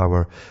labor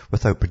power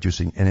without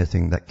producing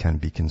anything that can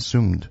be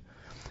consumed.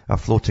 A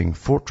floating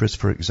fortress,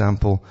 for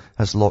example,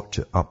 has locked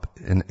up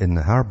in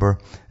the harbor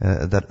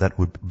that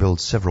would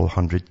build several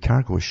hundred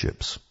cargo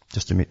ships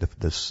just to make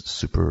this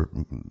super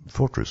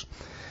fortress.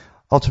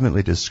 Ultimately,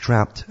 it is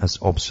scrapped as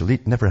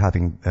obsolete, never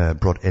having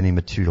brought any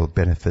material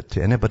benefit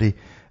to anybody,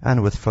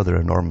 and with further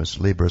enormous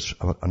labors,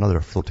 another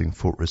floating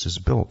fortress is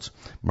built.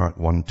 Mark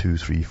 1, 2,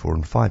 3, 4,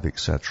 and 5,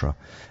 etc.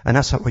 And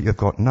that's what you've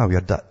got now. You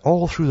had that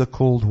all through the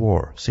Cold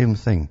War. Same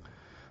thing.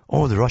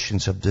 Oh, the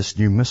Russians have this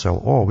new missile.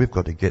 Oh, we've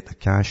got to get the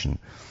cash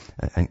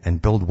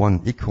and build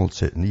one equal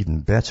to it and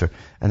even better.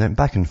 And then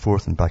back and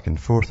forth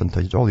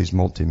until you had all these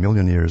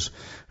multi-millionaires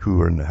who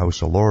were in the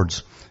House of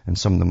Lords, and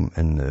some of them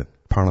in the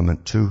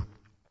Parliament too,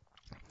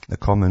 the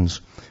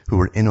Commons, who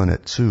were in on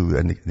it too,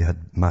 and they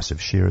had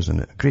massive shares in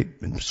it. Great,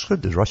 so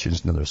did the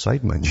Russians on the other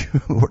side, mind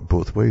you, worked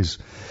both ways.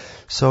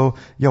 So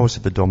you always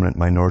have the dominant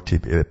minority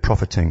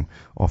profiting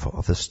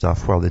of this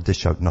stuff while they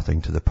dish out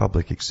nothing to the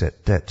public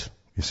except debt,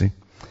 you see.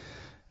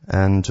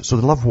 And so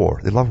they love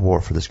war. They love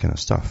war for this kind of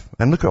stuff.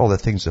 And look at all the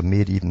things they've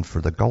made even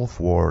for the Gulf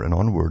War and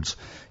onwards.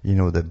 You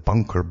know, the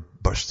bunker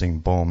bursting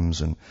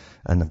bombs and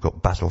they've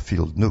got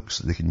battlefield nukes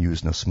that they can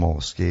use on a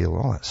small scale,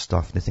 all that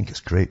stuff. And they think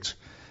it's great.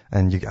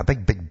 and you get a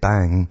big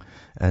bang,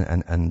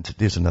 and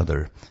there's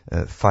another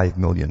 $5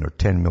 million or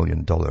 $10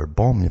 million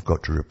bomb you've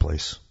got to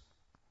replace.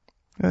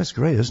 That's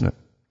great, isn't it?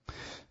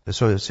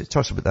 So it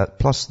talks about that.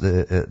 Plus,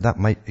 that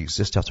might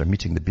exist after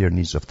meeting the bare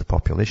needs of the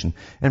population.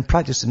 In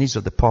practice, the needs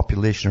of the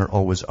population are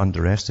always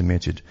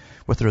underestimated,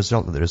 with the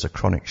result that there is a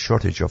chronic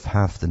shortage of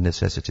half the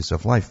necessities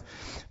of life.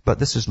 But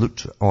this is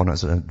looked on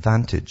as an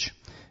advantage.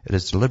 It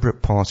is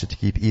deliberate policy to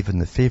keep even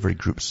the favoured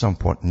groups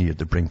somewhat near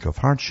the brink of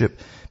hardship,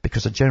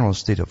 because a general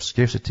state of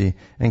scarcity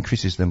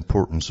increases the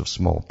importance of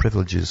small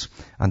privileges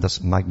and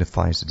thus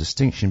magnifies the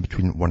distinction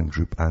between one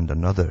group and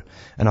another.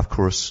 And of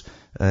course,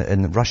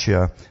 in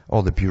Russia,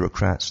 all the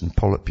bureaucrats and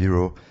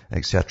Politburo,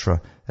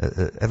 etc.,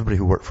 everybody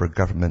who worked for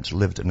governments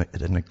lived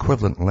at an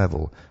equivalent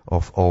level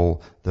of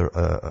all their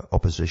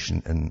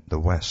opposition in the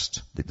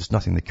West. There's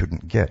nothing they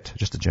couldn't get,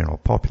 just the general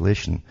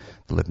population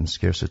that lived in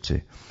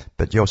scarcity.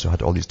 But you also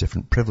had all these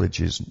different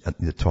privileges at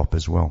the top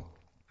as well.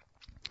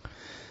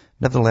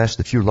 Nevertheless,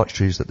 the few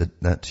luxuries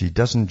that he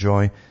does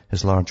enjoy,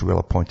 his large,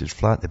 well-appointed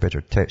flat, the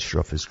better texture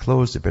of his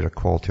clothes, the better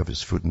quality of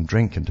his food and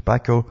drink and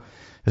tobacco,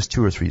 his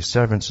 2 or 3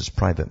 servants, his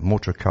private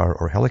motor car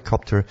or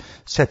helicopter,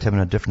 set him in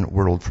a different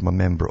world from a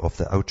member of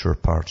the outer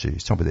party.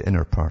 He's talking about the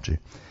inner party.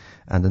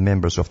 And the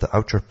members of the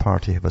outer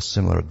party have a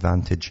similar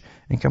advantage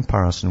in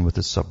comparison with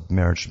the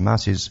submerged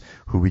masses,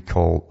 who we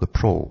call the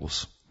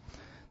proles.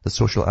 The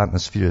social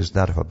atmosphere is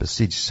that of a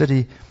besieged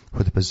city,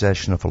 where the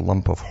possession of a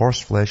lump of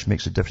horseflesh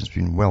makes a difference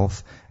between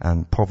wealth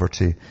and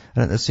poverty,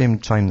 and at the same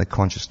time the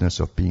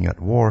consciousness of being at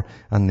war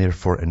and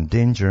therefore in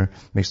danger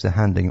makes the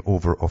handing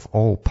over of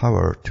all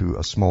power to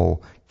a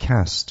small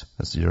caste,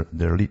 as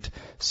their elite,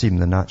 seem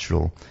the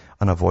natural,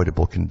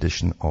 unavoidable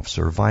condition of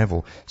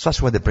survival. So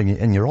that's why they bring you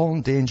in. You're all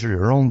in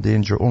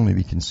danger, only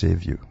we can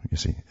save you, you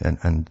see.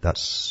 And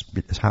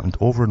it's happened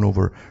over and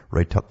over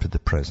right up to the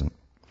present.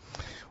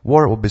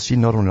 War, it will be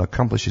seen, not only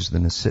accomplishes the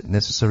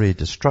necessary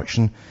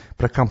destruction,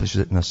 but accomplishes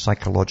it in a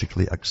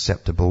psychologically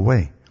acceptable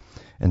way.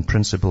 In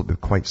principle, it would be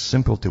quite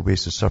simple to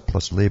waste the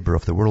surplus labor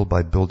of the world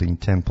by building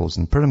temples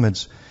and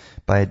pyramids,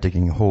 by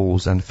digging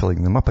holes and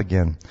filling them up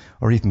again,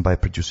 or even by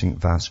producing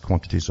vast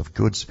quantities of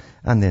goods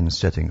and then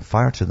setting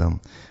fire to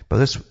them. But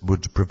this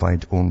would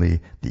provide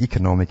only the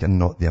economic and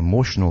not the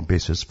emotional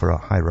basis for a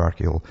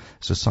hierarchical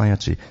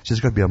society. So there's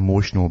got to be an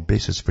emotional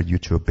basis for you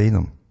to obey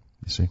them,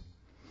 you see.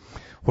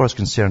 What is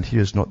concerned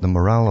here is not the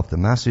morale of the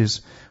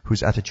masses,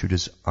 whose attitude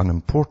is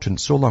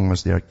unimportant so long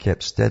as they are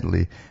kept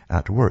steadily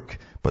at work,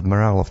 but the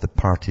morale of the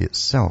party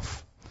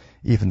itself.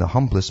 Even the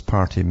humblest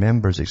party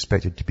member is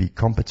expected to be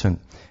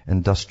competent,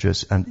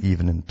 industrious, and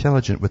even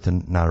intelligent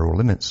within narrow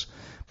limits.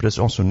 But it's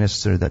also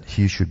necessary that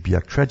he should be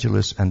a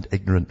credulous and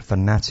ignorant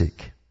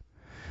fanatic,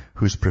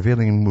 whose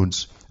prevailing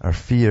moods are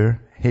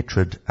fear,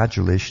 hatred,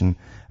 adulation,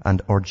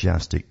 and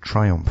orgiastic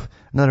triumph.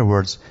 In other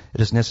words,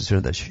 it is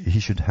necessary that he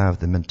should have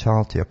the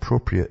mentality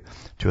appropriate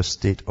to a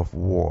state of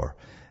war.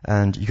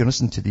 And you can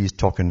listen to these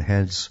talking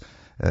heads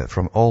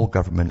from all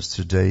governments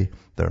today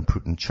that are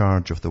put in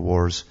charge of the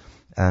wars,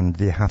 and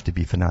they have to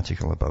be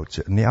fanatical about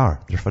it. And they are.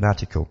 They're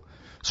fanatical.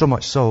 So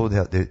much so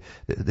that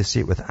they say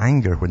it with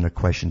anger when they're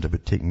questioned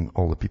about taking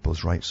all the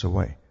people's rights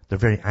away. They're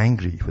very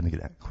angry when they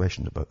get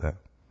questioned about that.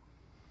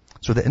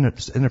 So the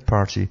inner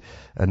party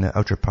and the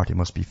outer party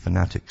must be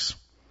fanatics.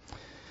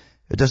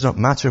 It does not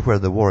matter whether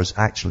the war is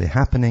actually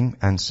happening,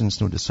 and since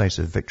no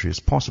decisive victory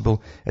is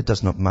possible, it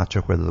does not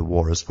matter whether the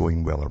war is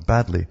going well or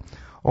badly.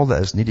 All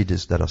that is needed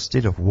is that a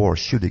state of war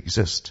should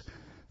exist.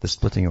 The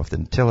splitting of the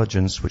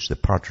intelligence which the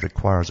party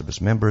requires of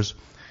its members,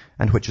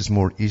 and which is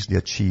more easily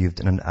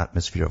achieved in an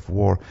atmosphere of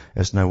war,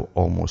 is now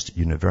almost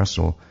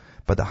universal.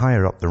 But the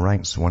higher up the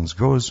ranks one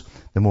goes,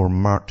 the more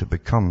marked it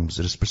becomes.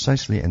 It is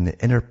precisely in the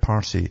inner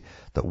party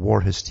that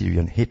war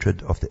hysteria and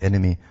hatred of the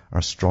enemy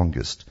are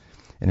strongest.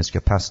 In his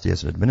capacity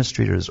as an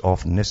administrator, it is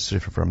often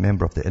necessary for a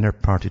member of the inner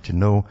party to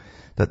know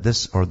that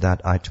this or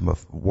that item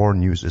of war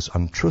news is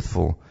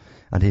untruthful,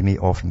 and he may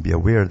often be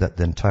aware that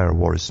the entire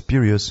war is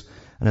spurious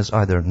and is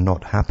either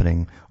not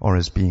happening or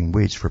is being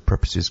waged for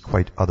purposes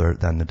quite other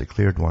than the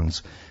declared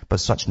ones.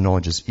 But such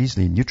knowledge is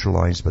easily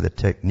neutralized by the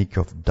technique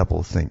of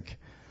doublethink.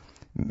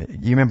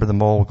 You remember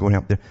them all going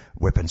up there,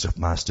 weapons of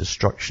mass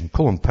destruction.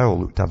 Colin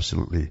Powell looked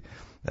absolutely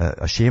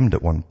ashamed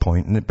at one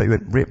point, but he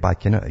went right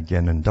back in it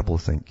again and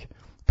doublethink.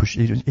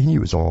 He knew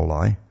it was all a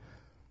lie.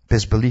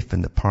 His belief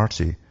in the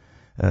party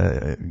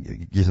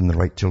gave him the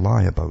right to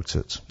lie about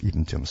it,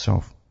 even to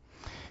himself.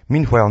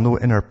 Meanwhile, no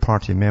inner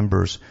party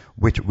members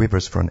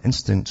wavers for an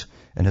instant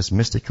in his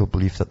mystical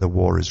belief that the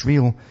war is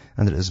real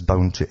and that it is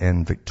bound to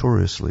end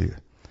victoriously.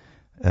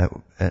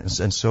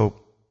 And so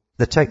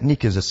the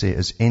technique, as I say,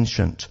 is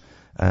ancient,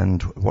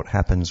 and what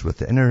happens with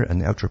the inner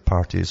and the outer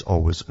party is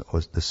always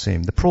the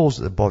same. The proles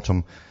at the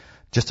bottom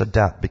just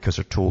adapt because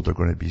they're told they're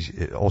going to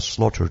be all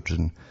slaughtered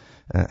and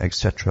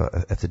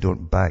etc. if they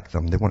don't back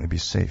them. They want to be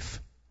safe.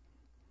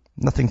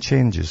 Nothing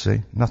changes,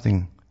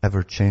 Nothing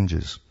ever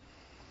changes.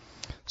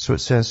 So it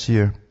says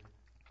here,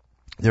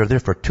 there are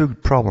therefore two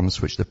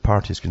problems which the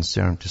party is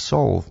concerned to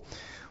solve.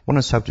 One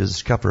is how to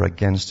discover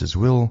against his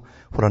will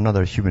what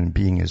another human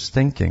being is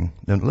thinking.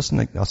 Now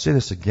listen, I'll say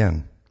this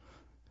again.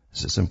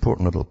 This is an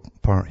important little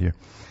part here.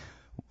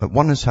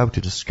 One is how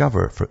to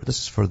discover,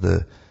 this is for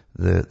the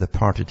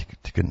party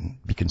to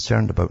be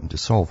concerned about and to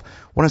solve.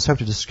 One is how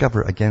to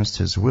discover against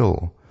his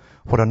will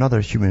what another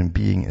human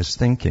being is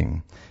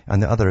thinking,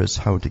 and the other is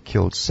how to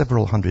kill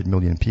several 100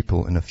 million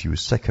people in a few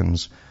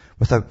seconds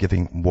without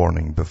giving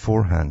warning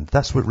beforehand.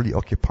 That's what really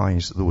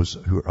occupies those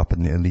who are up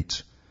in the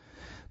elite.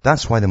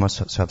 That's why they must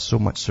have so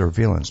much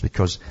surveillance,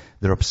 because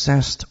they're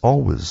obsessed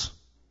always,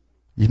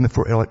 even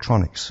for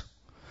electronics.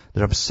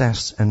 They're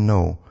obsessed and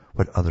know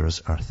what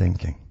others are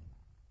thinking.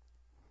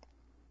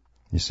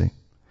 You see?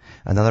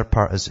 Another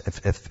part is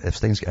if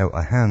things get out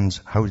of hand,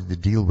 how do they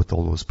deal with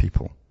all those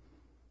people?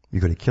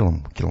 You've got to kill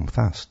them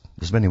fast.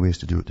 There's many ways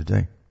to do it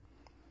today.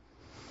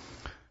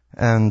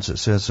 And it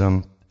says,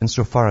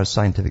 insofar as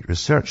scientific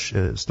research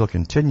still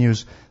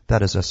continues,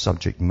 that is a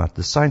subject matter.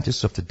 The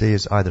scientist of today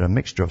is either a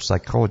mixture of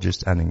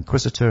psychologist and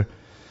inquisitor,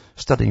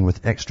 studying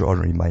with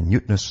extraordinary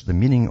minuteness the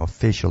meaning of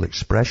facial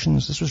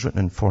expressions. This was written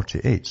in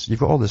 48. So you've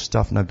got all this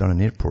stuff now done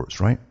in airports,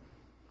 right?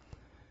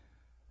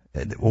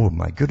 Oh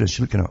my goodness,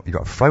 you've got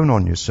a frown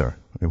on you, sir.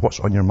 What's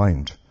on your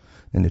mind?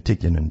 Then they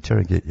take you in and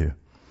interrogate you.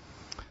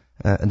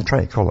 And they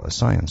try to call it a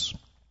science.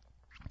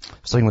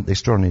 Studying with the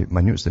extraordinary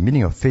minutes, the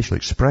meaning of facial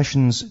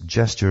expressions,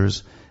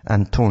 gestures,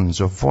 and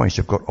tones of voice.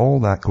 You've got all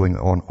that going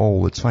on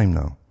all the time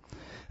now.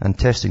 And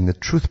testing the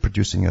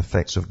truth-producing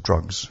effects of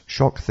drugs,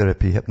 shock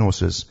therapy,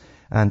 hypnosis,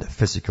 and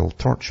physical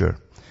torture.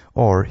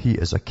 Or he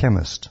is a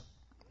chemist,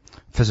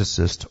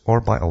 physicist,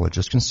 or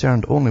biologist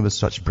concerned only with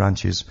such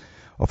branches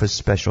of his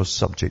special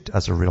subject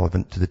as are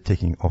relevant to the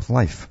taking of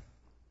life.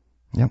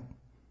 Yep.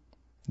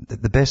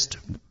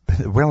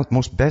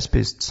 Most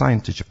best-based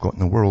scientists you've got in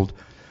the world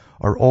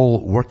are all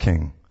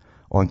working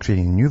on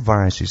creating new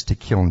viruses to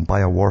kill in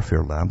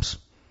biowarfare labs,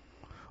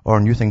 or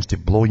new things to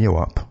blow you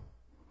up,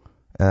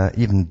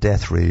 even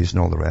death rays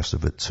and all the rest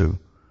of it too.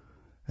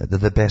 They're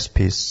the best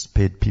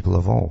paid people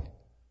of all,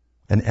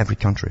 in every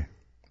country.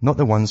 Not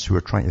the ones who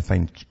are trying to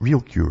find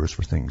real cures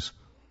for things.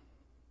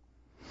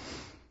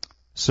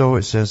 So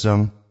it says,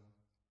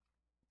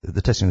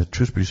 the testing of the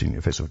truth-producing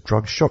effects of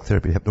drugs, shock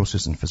therapy,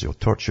 hypnosis, and physical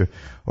torture,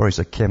 or he's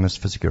a chemist,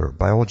 physicist, or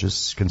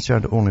biologist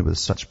concerned only with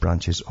such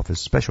branches of his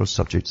special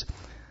subjects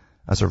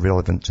as are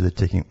relevant to the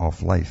taking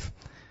of life.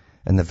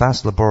 In the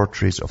vast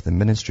laboratories of the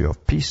Ministry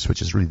of Peace,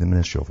 which is really the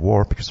Ministry of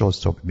War, because all it's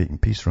talking about making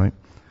peace, right?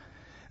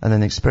 And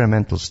in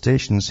experimental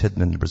stations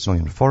hidden in the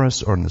Brazilian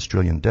forests or in the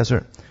Australian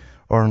desert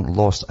or on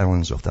lost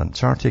islands of the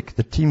Antarctic,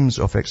 the teams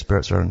of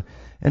experts are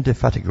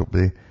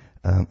indefatigably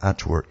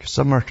at work.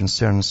 Some are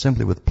concerned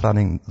simply with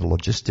planning the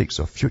logistics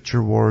of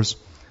future wars.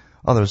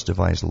 Others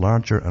devise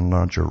larger and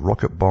larger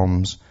rocket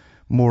bombs,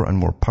 more and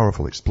more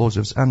powerful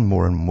explosives, and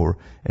more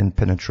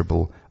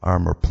impenetrable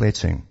armor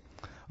plating.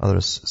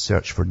 Others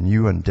search for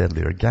new and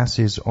deadlier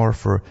gases or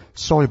for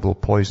soluble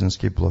poisons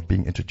capable of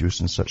being introduced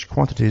in such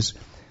quantities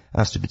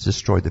as to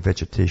destroy the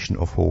vegetation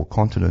of whole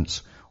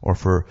continents, or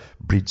for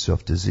breeds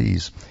of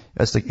disease.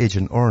 It's like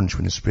Agent Orange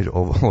when they sprayed it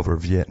all over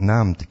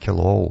Vietnam to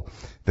kill all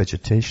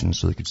vegetation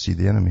so they could see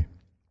the enemy.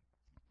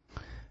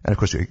 And of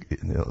course,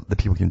 the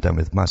people came down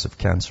with massive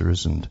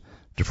cancers and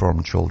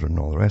deformed children and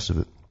all the rest of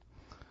it.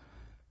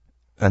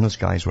 And those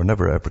guys were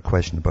never ever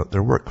questioned about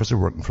their work because they're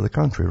working for the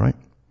country, right?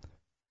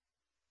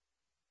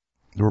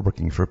 They were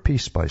working for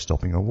peace by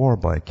stopping a war,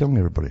 by killing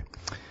everybody.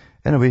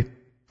 Anyway,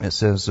 it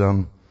says,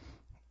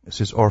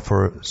 or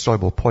for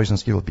soluble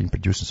poisons capable of being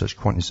produced in such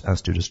quantities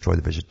as to destroy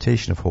the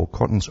vegetation of whole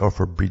continents, or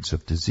for breeds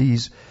of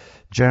disease,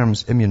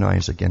 germs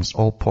immunized against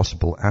all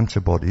possible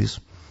antibodies.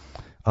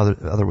 In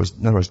other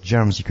words,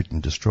 germs you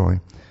couldn't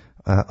destroy.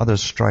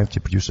 Others strive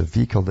to produce a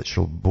vehicle that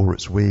shall bore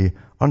its way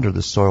under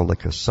the soil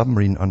like a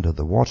submarine under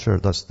the water.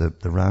 That's the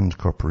Rand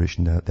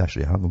Corporation, they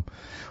actually have them.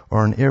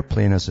 Or an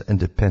airplane as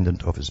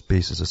independent of its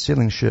base as a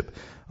sailing ship.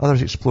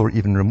 Others explore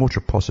even remoter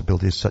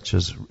possibilities such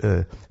as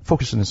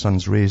focusing the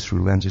sun's rays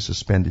through lenses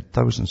suspended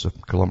thousands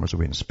of kilometers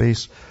away in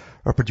space,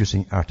 or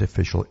producing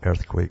artificial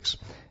earthquakes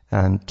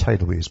and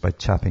tidal waves by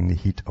tapping the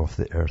heat of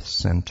the Earth's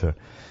center.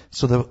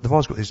 So they've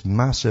always got these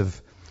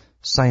massive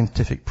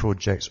scientific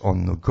projects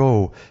on the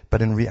go,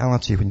 but in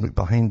reality, when you look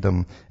behind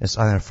them, it's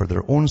either for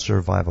their own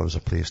survival as a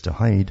place to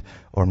hide,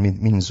 or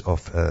means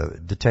of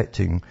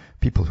detecting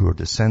people who are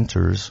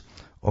dissenters,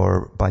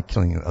 or by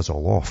killing us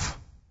all off.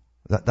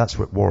 That's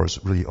what war is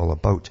really all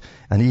about.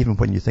 And even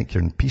when you think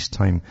you're in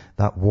peacetime,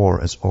 that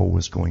war is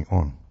always going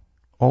on.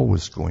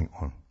 Always going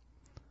on.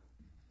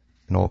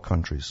 In all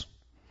countries.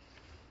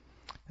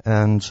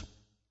 And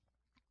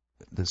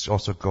it's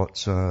also got,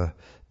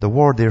 the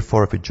war,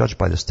 therefore, if we judge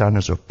by the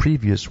standards of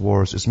previous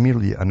wars, is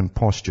merely an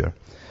imposture.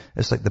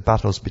 It's like the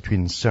battles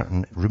between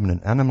certain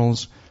ruminant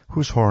animals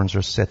whose horns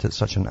are set at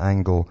such an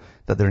angle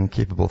that they're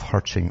incapable of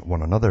hurting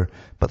one another,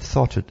 but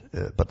thought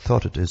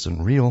it is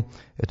unreal.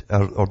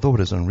 Although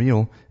it is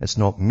unreal, it's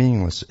not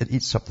meaningless. It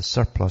eats up the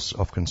surplus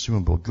of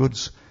consumable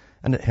goods,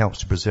 and it helps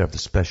to preserve the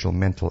special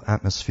mental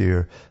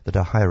atmosphere that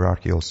a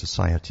hierarchical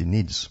society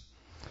needs.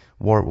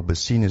 War will be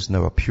seen as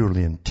now a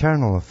purely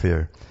internal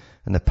affair.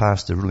 In the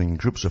past, the ruling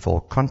groups of all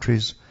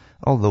countries,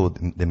 although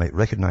they might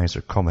recognize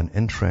their common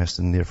interest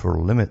and therefore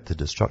limit the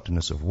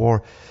destructiveness of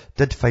war,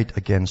 did fight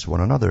against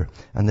one another,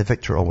 and the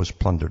victor always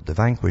plundered the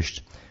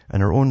vanquished.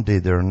 In our own day,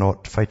 they are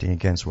not fighting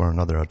against one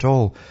another at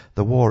all.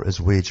 The war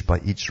is waged by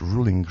each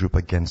ruling group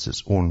against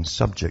its own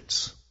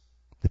subjects,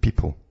 the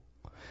people.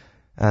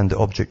 And the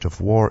object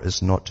of war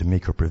is not to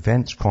make or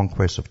prevent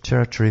conquest of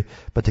territory,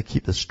 but to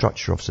keep the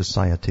structure of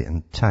society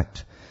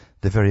intact.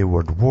 The very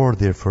word war,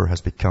 therefore,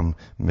 has become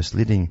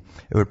misleading.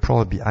 It would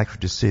probably be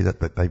accurate to say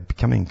that by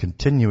becoming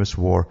continuous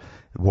war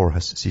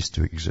has ceased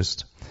to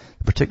exist.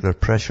 The particular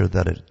pressure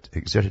that it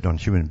exerted on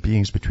human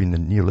beings between the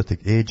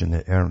Neolithic age and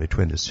the early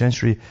 20th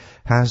century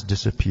has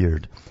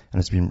disappeared and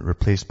has been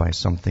replaced by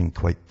something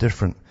quite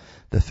different.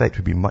 The effect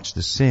would be much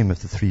the same if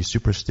the three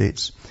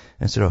superstates,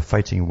 instead of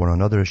fighting one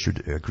another,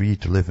 should agree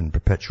to live in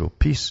perpetual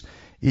peace.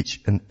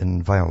 Each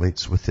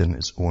inviolates within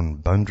its own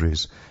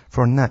boundaries.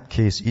 For in that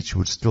case, each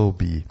would still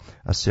be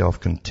a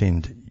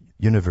self-contained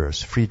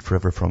universe, freed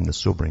forever from the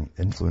sobering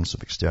influence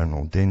of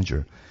external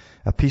danger.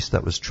 A peace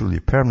that was truly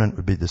permanent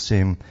would be the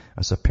same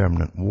as a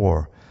permanent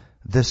war.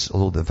 This,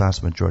 although the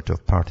vast majority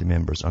of party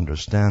members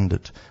understand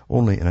it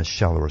only in a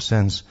shallower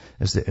sense,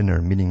 is the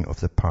inner meaning of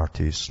the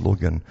party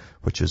slogan,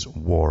 which is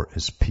war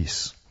is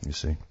peace, you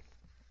see.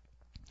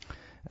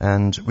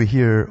 And we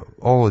hear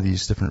all of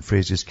these different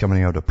phrases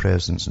coming out of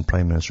presidents and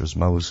prime ministers'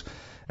 mouths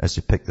as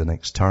they pick the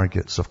next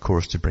targets, of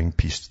course, to bring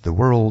peace to the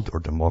world or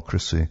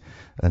democracy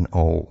and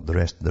all the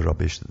rest of the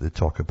rubbish that they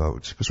talk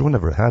about. Because we've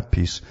never had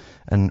peace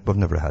and we've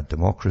never had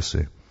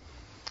democracy.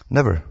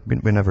 Never.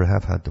 We never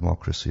have had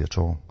democracy at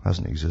all.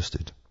 Hasn't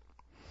existed.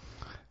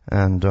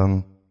 And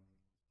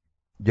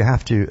you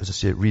have to, as I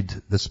say, read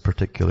this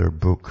particular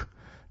book,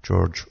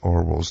 George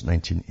Orwell's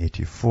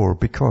 1984,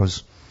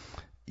 because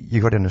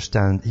you got to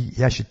understand,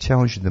 he actually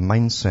tells you the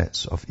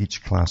mindsets of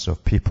each class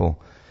of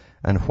people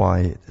and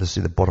why, as I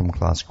say, the bottom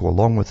class go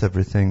along with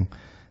everything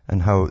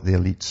and how the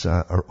elites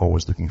are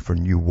always looking for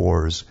new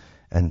wars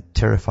and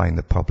terrifying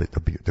the public.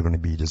 They're going to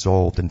be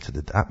dissolved into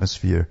the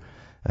atmosphere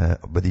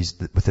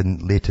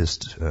within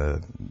latest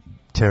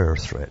terror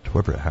threat,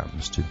 whoever it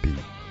happens to be.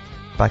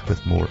 Back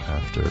with more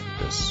after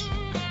this.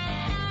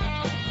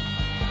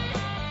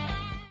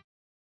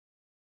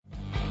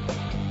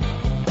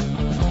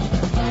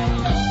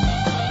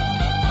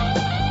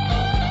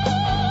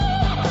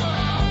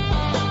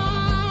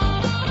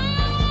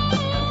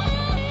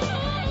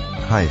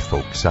 Hi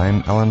folks,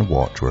 I'm Alan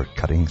Watt. We're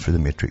cutting through the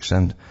matrix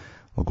and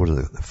we'll go to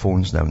the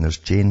phones now. And there's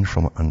Jane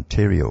from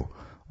Ontario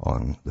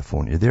on the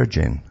phone. You there,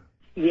 Jane?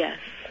 Yes.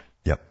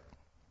 Yep.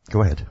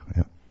 Go ahead.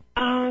 Yep.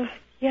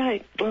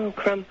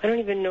 Crumb. I don't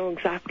even know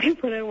exactly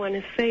what I want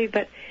to say,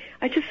 but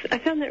I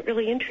found that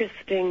really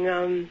interesting,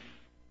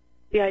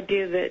 the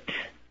idea that,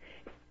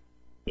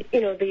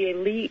 the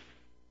elite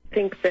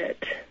think that,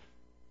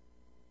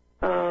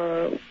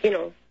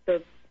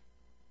 the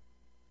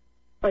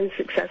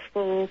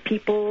unsuccessful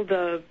people,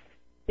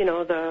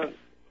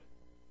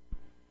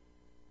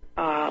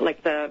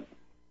 like the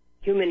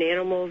human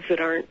animals that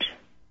aren't,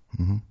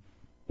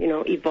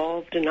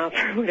 evolved enough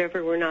or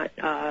whatever, we're not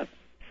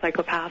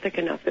psychopathic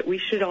enough, that we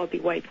should all be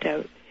wiped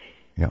out.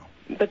 Yeah.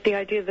 But the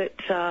idea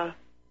that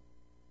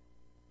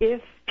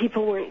if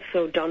people weren't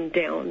so dumbed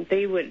down,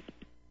 the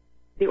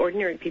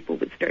ordinary people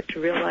would start to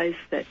realize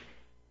that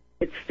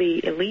it's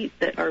the elite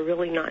that are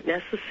really not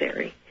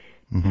necessary,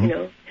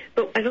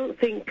 But I don't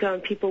think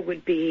people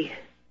would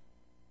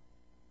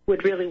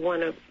really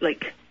want to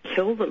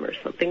kill them or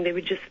something.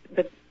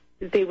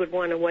 They would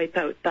want to wipe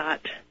out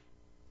that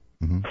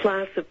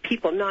class of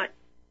people, not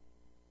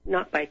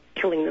by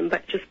killing them,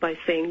 but just by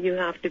saying you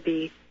have to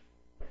be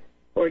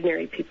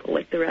ordinary people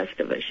like the rest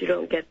of us. You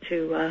don't get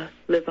to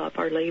live off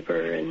our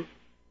labor and.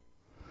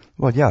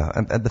 Well, yeah,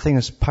 and the thing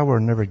is, power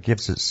never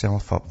gives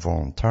itself up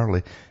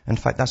voluntarily. In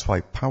fact, that's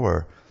why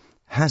power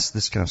has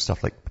this kind of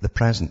stuff like the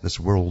present, this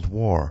world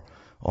war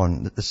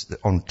on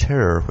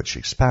terror, which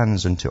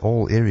expands into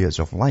all areas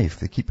of life.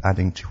 They keep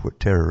adding to what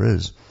terror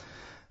is.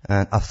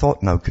 And a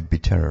thought now could be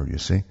terror, you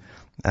see.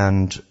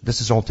 And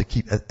this is all to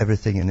keep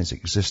everything in its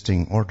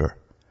existing order.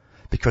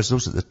 Because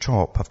those at the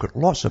top have got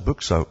lots of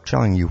books out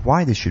telling you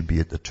why they should be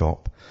at the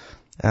top.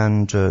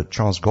 And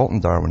Charles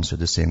Galton Darwin said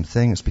the same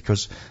thing. It's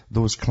because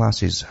those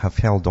classes have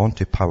held on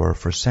to power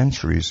for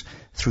centuries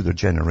through their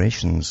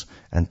generations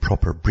and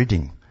proper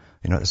breeding.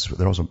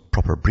 They're also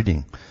proper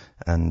breeding.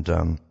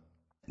 And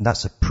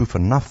that's a proof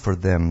enough for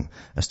them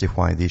as to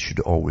why they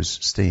should always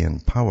stay in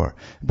power.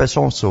 But it's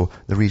also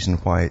the reason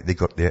why they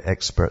got their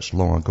experts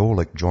long ago,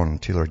 like John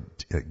Taylor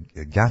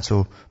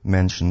Gatto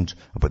mentioned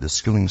about the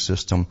schooling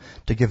system,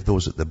 to give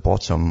those at the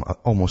bottom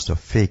almost a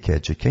fake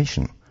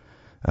education,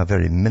 a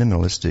very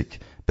minimalistic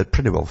but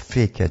pretty well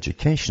fake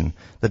education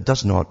that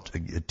does not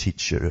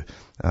teach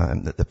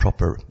the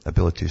proper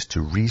abilities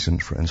to reason,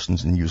 for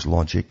instance, and use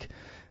logic.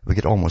 We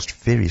get almost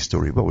fairy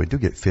story. Well, we do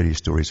get fairy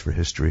stories for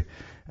history,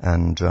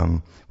 and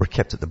we're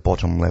kept at the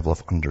bottom level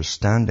of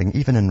understanding.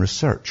 Even in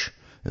research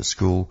at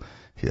school,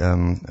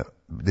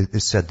 they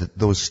said that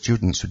those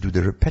students who do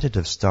the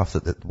repetitive stuff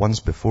that ones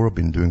before have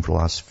been doing for the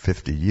last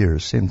 50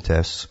 years, same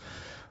tests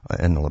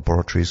in the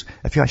laboratories,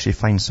 if you actually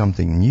find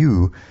something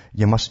new,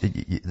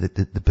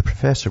 the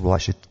professor will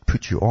actually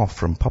put you off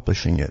from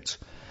publishing it.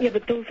 Yeah,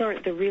 but those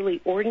aren't the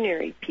really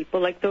ordinary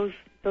people. Like those,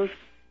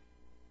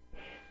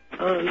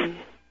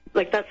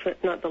 like that's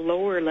not the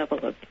lower level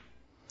of.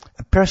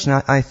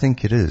 Personally, I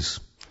think it is.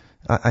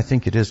 I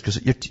think it is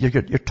because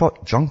you're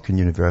taught junk in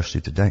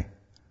university today.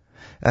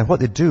 And what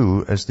they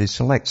do is they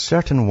select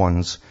certain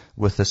ones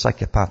with the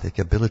psychopathic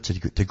ability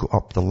to go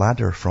up the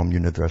ladder from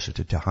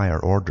university to higher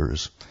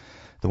orders,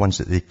 the ones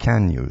that they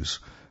can use.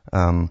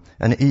 And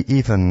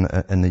even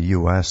in the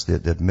US, they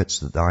admits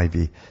that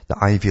the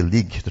Ivy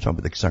League, they're talking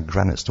about the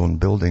granite stone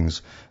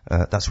buildings,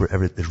 that's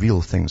where the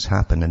real things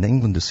happen. In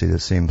England, they say the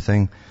same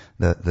thing,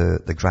 that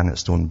the granite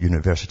stone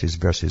universities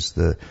versus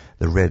the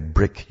red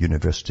brick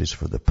universities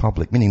for the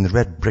public, meaning the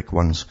red brick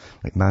ones,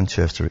 like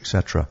Manchester,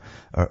 etc.,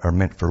 are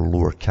meant for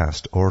lower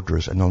caste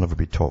orders, and they'll never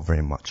be taught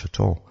very much at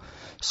all.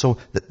 So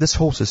this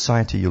whole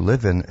society you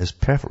live in is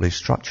perfectly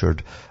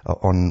structured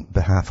on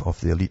behalf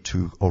of the elite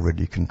who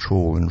already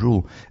control and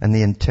rule, and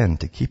they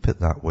intend to keep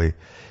it that way.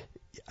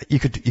 You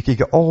could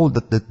get all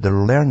the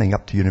learning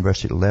up to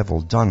university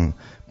level done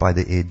by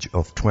the age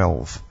of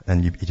 12,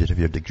 and you'd have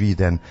your degree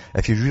then.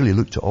 If you really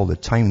looked at all the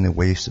time they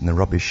waste and the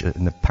rubbish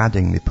and the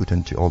padding they put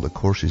into all the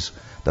courses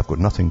that have got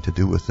nothing to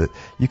do with it,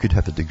 you could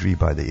have a degree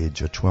by the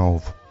age of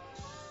 12.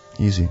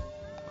 Easy.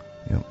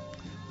 Yeah.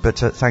 But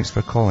thanks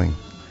for calling.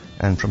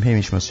 And from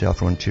Hamish myself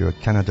from Ontario,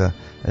 Canada,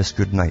 it's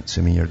good night.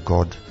 So may your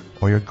God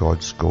or your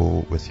gods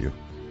go with you.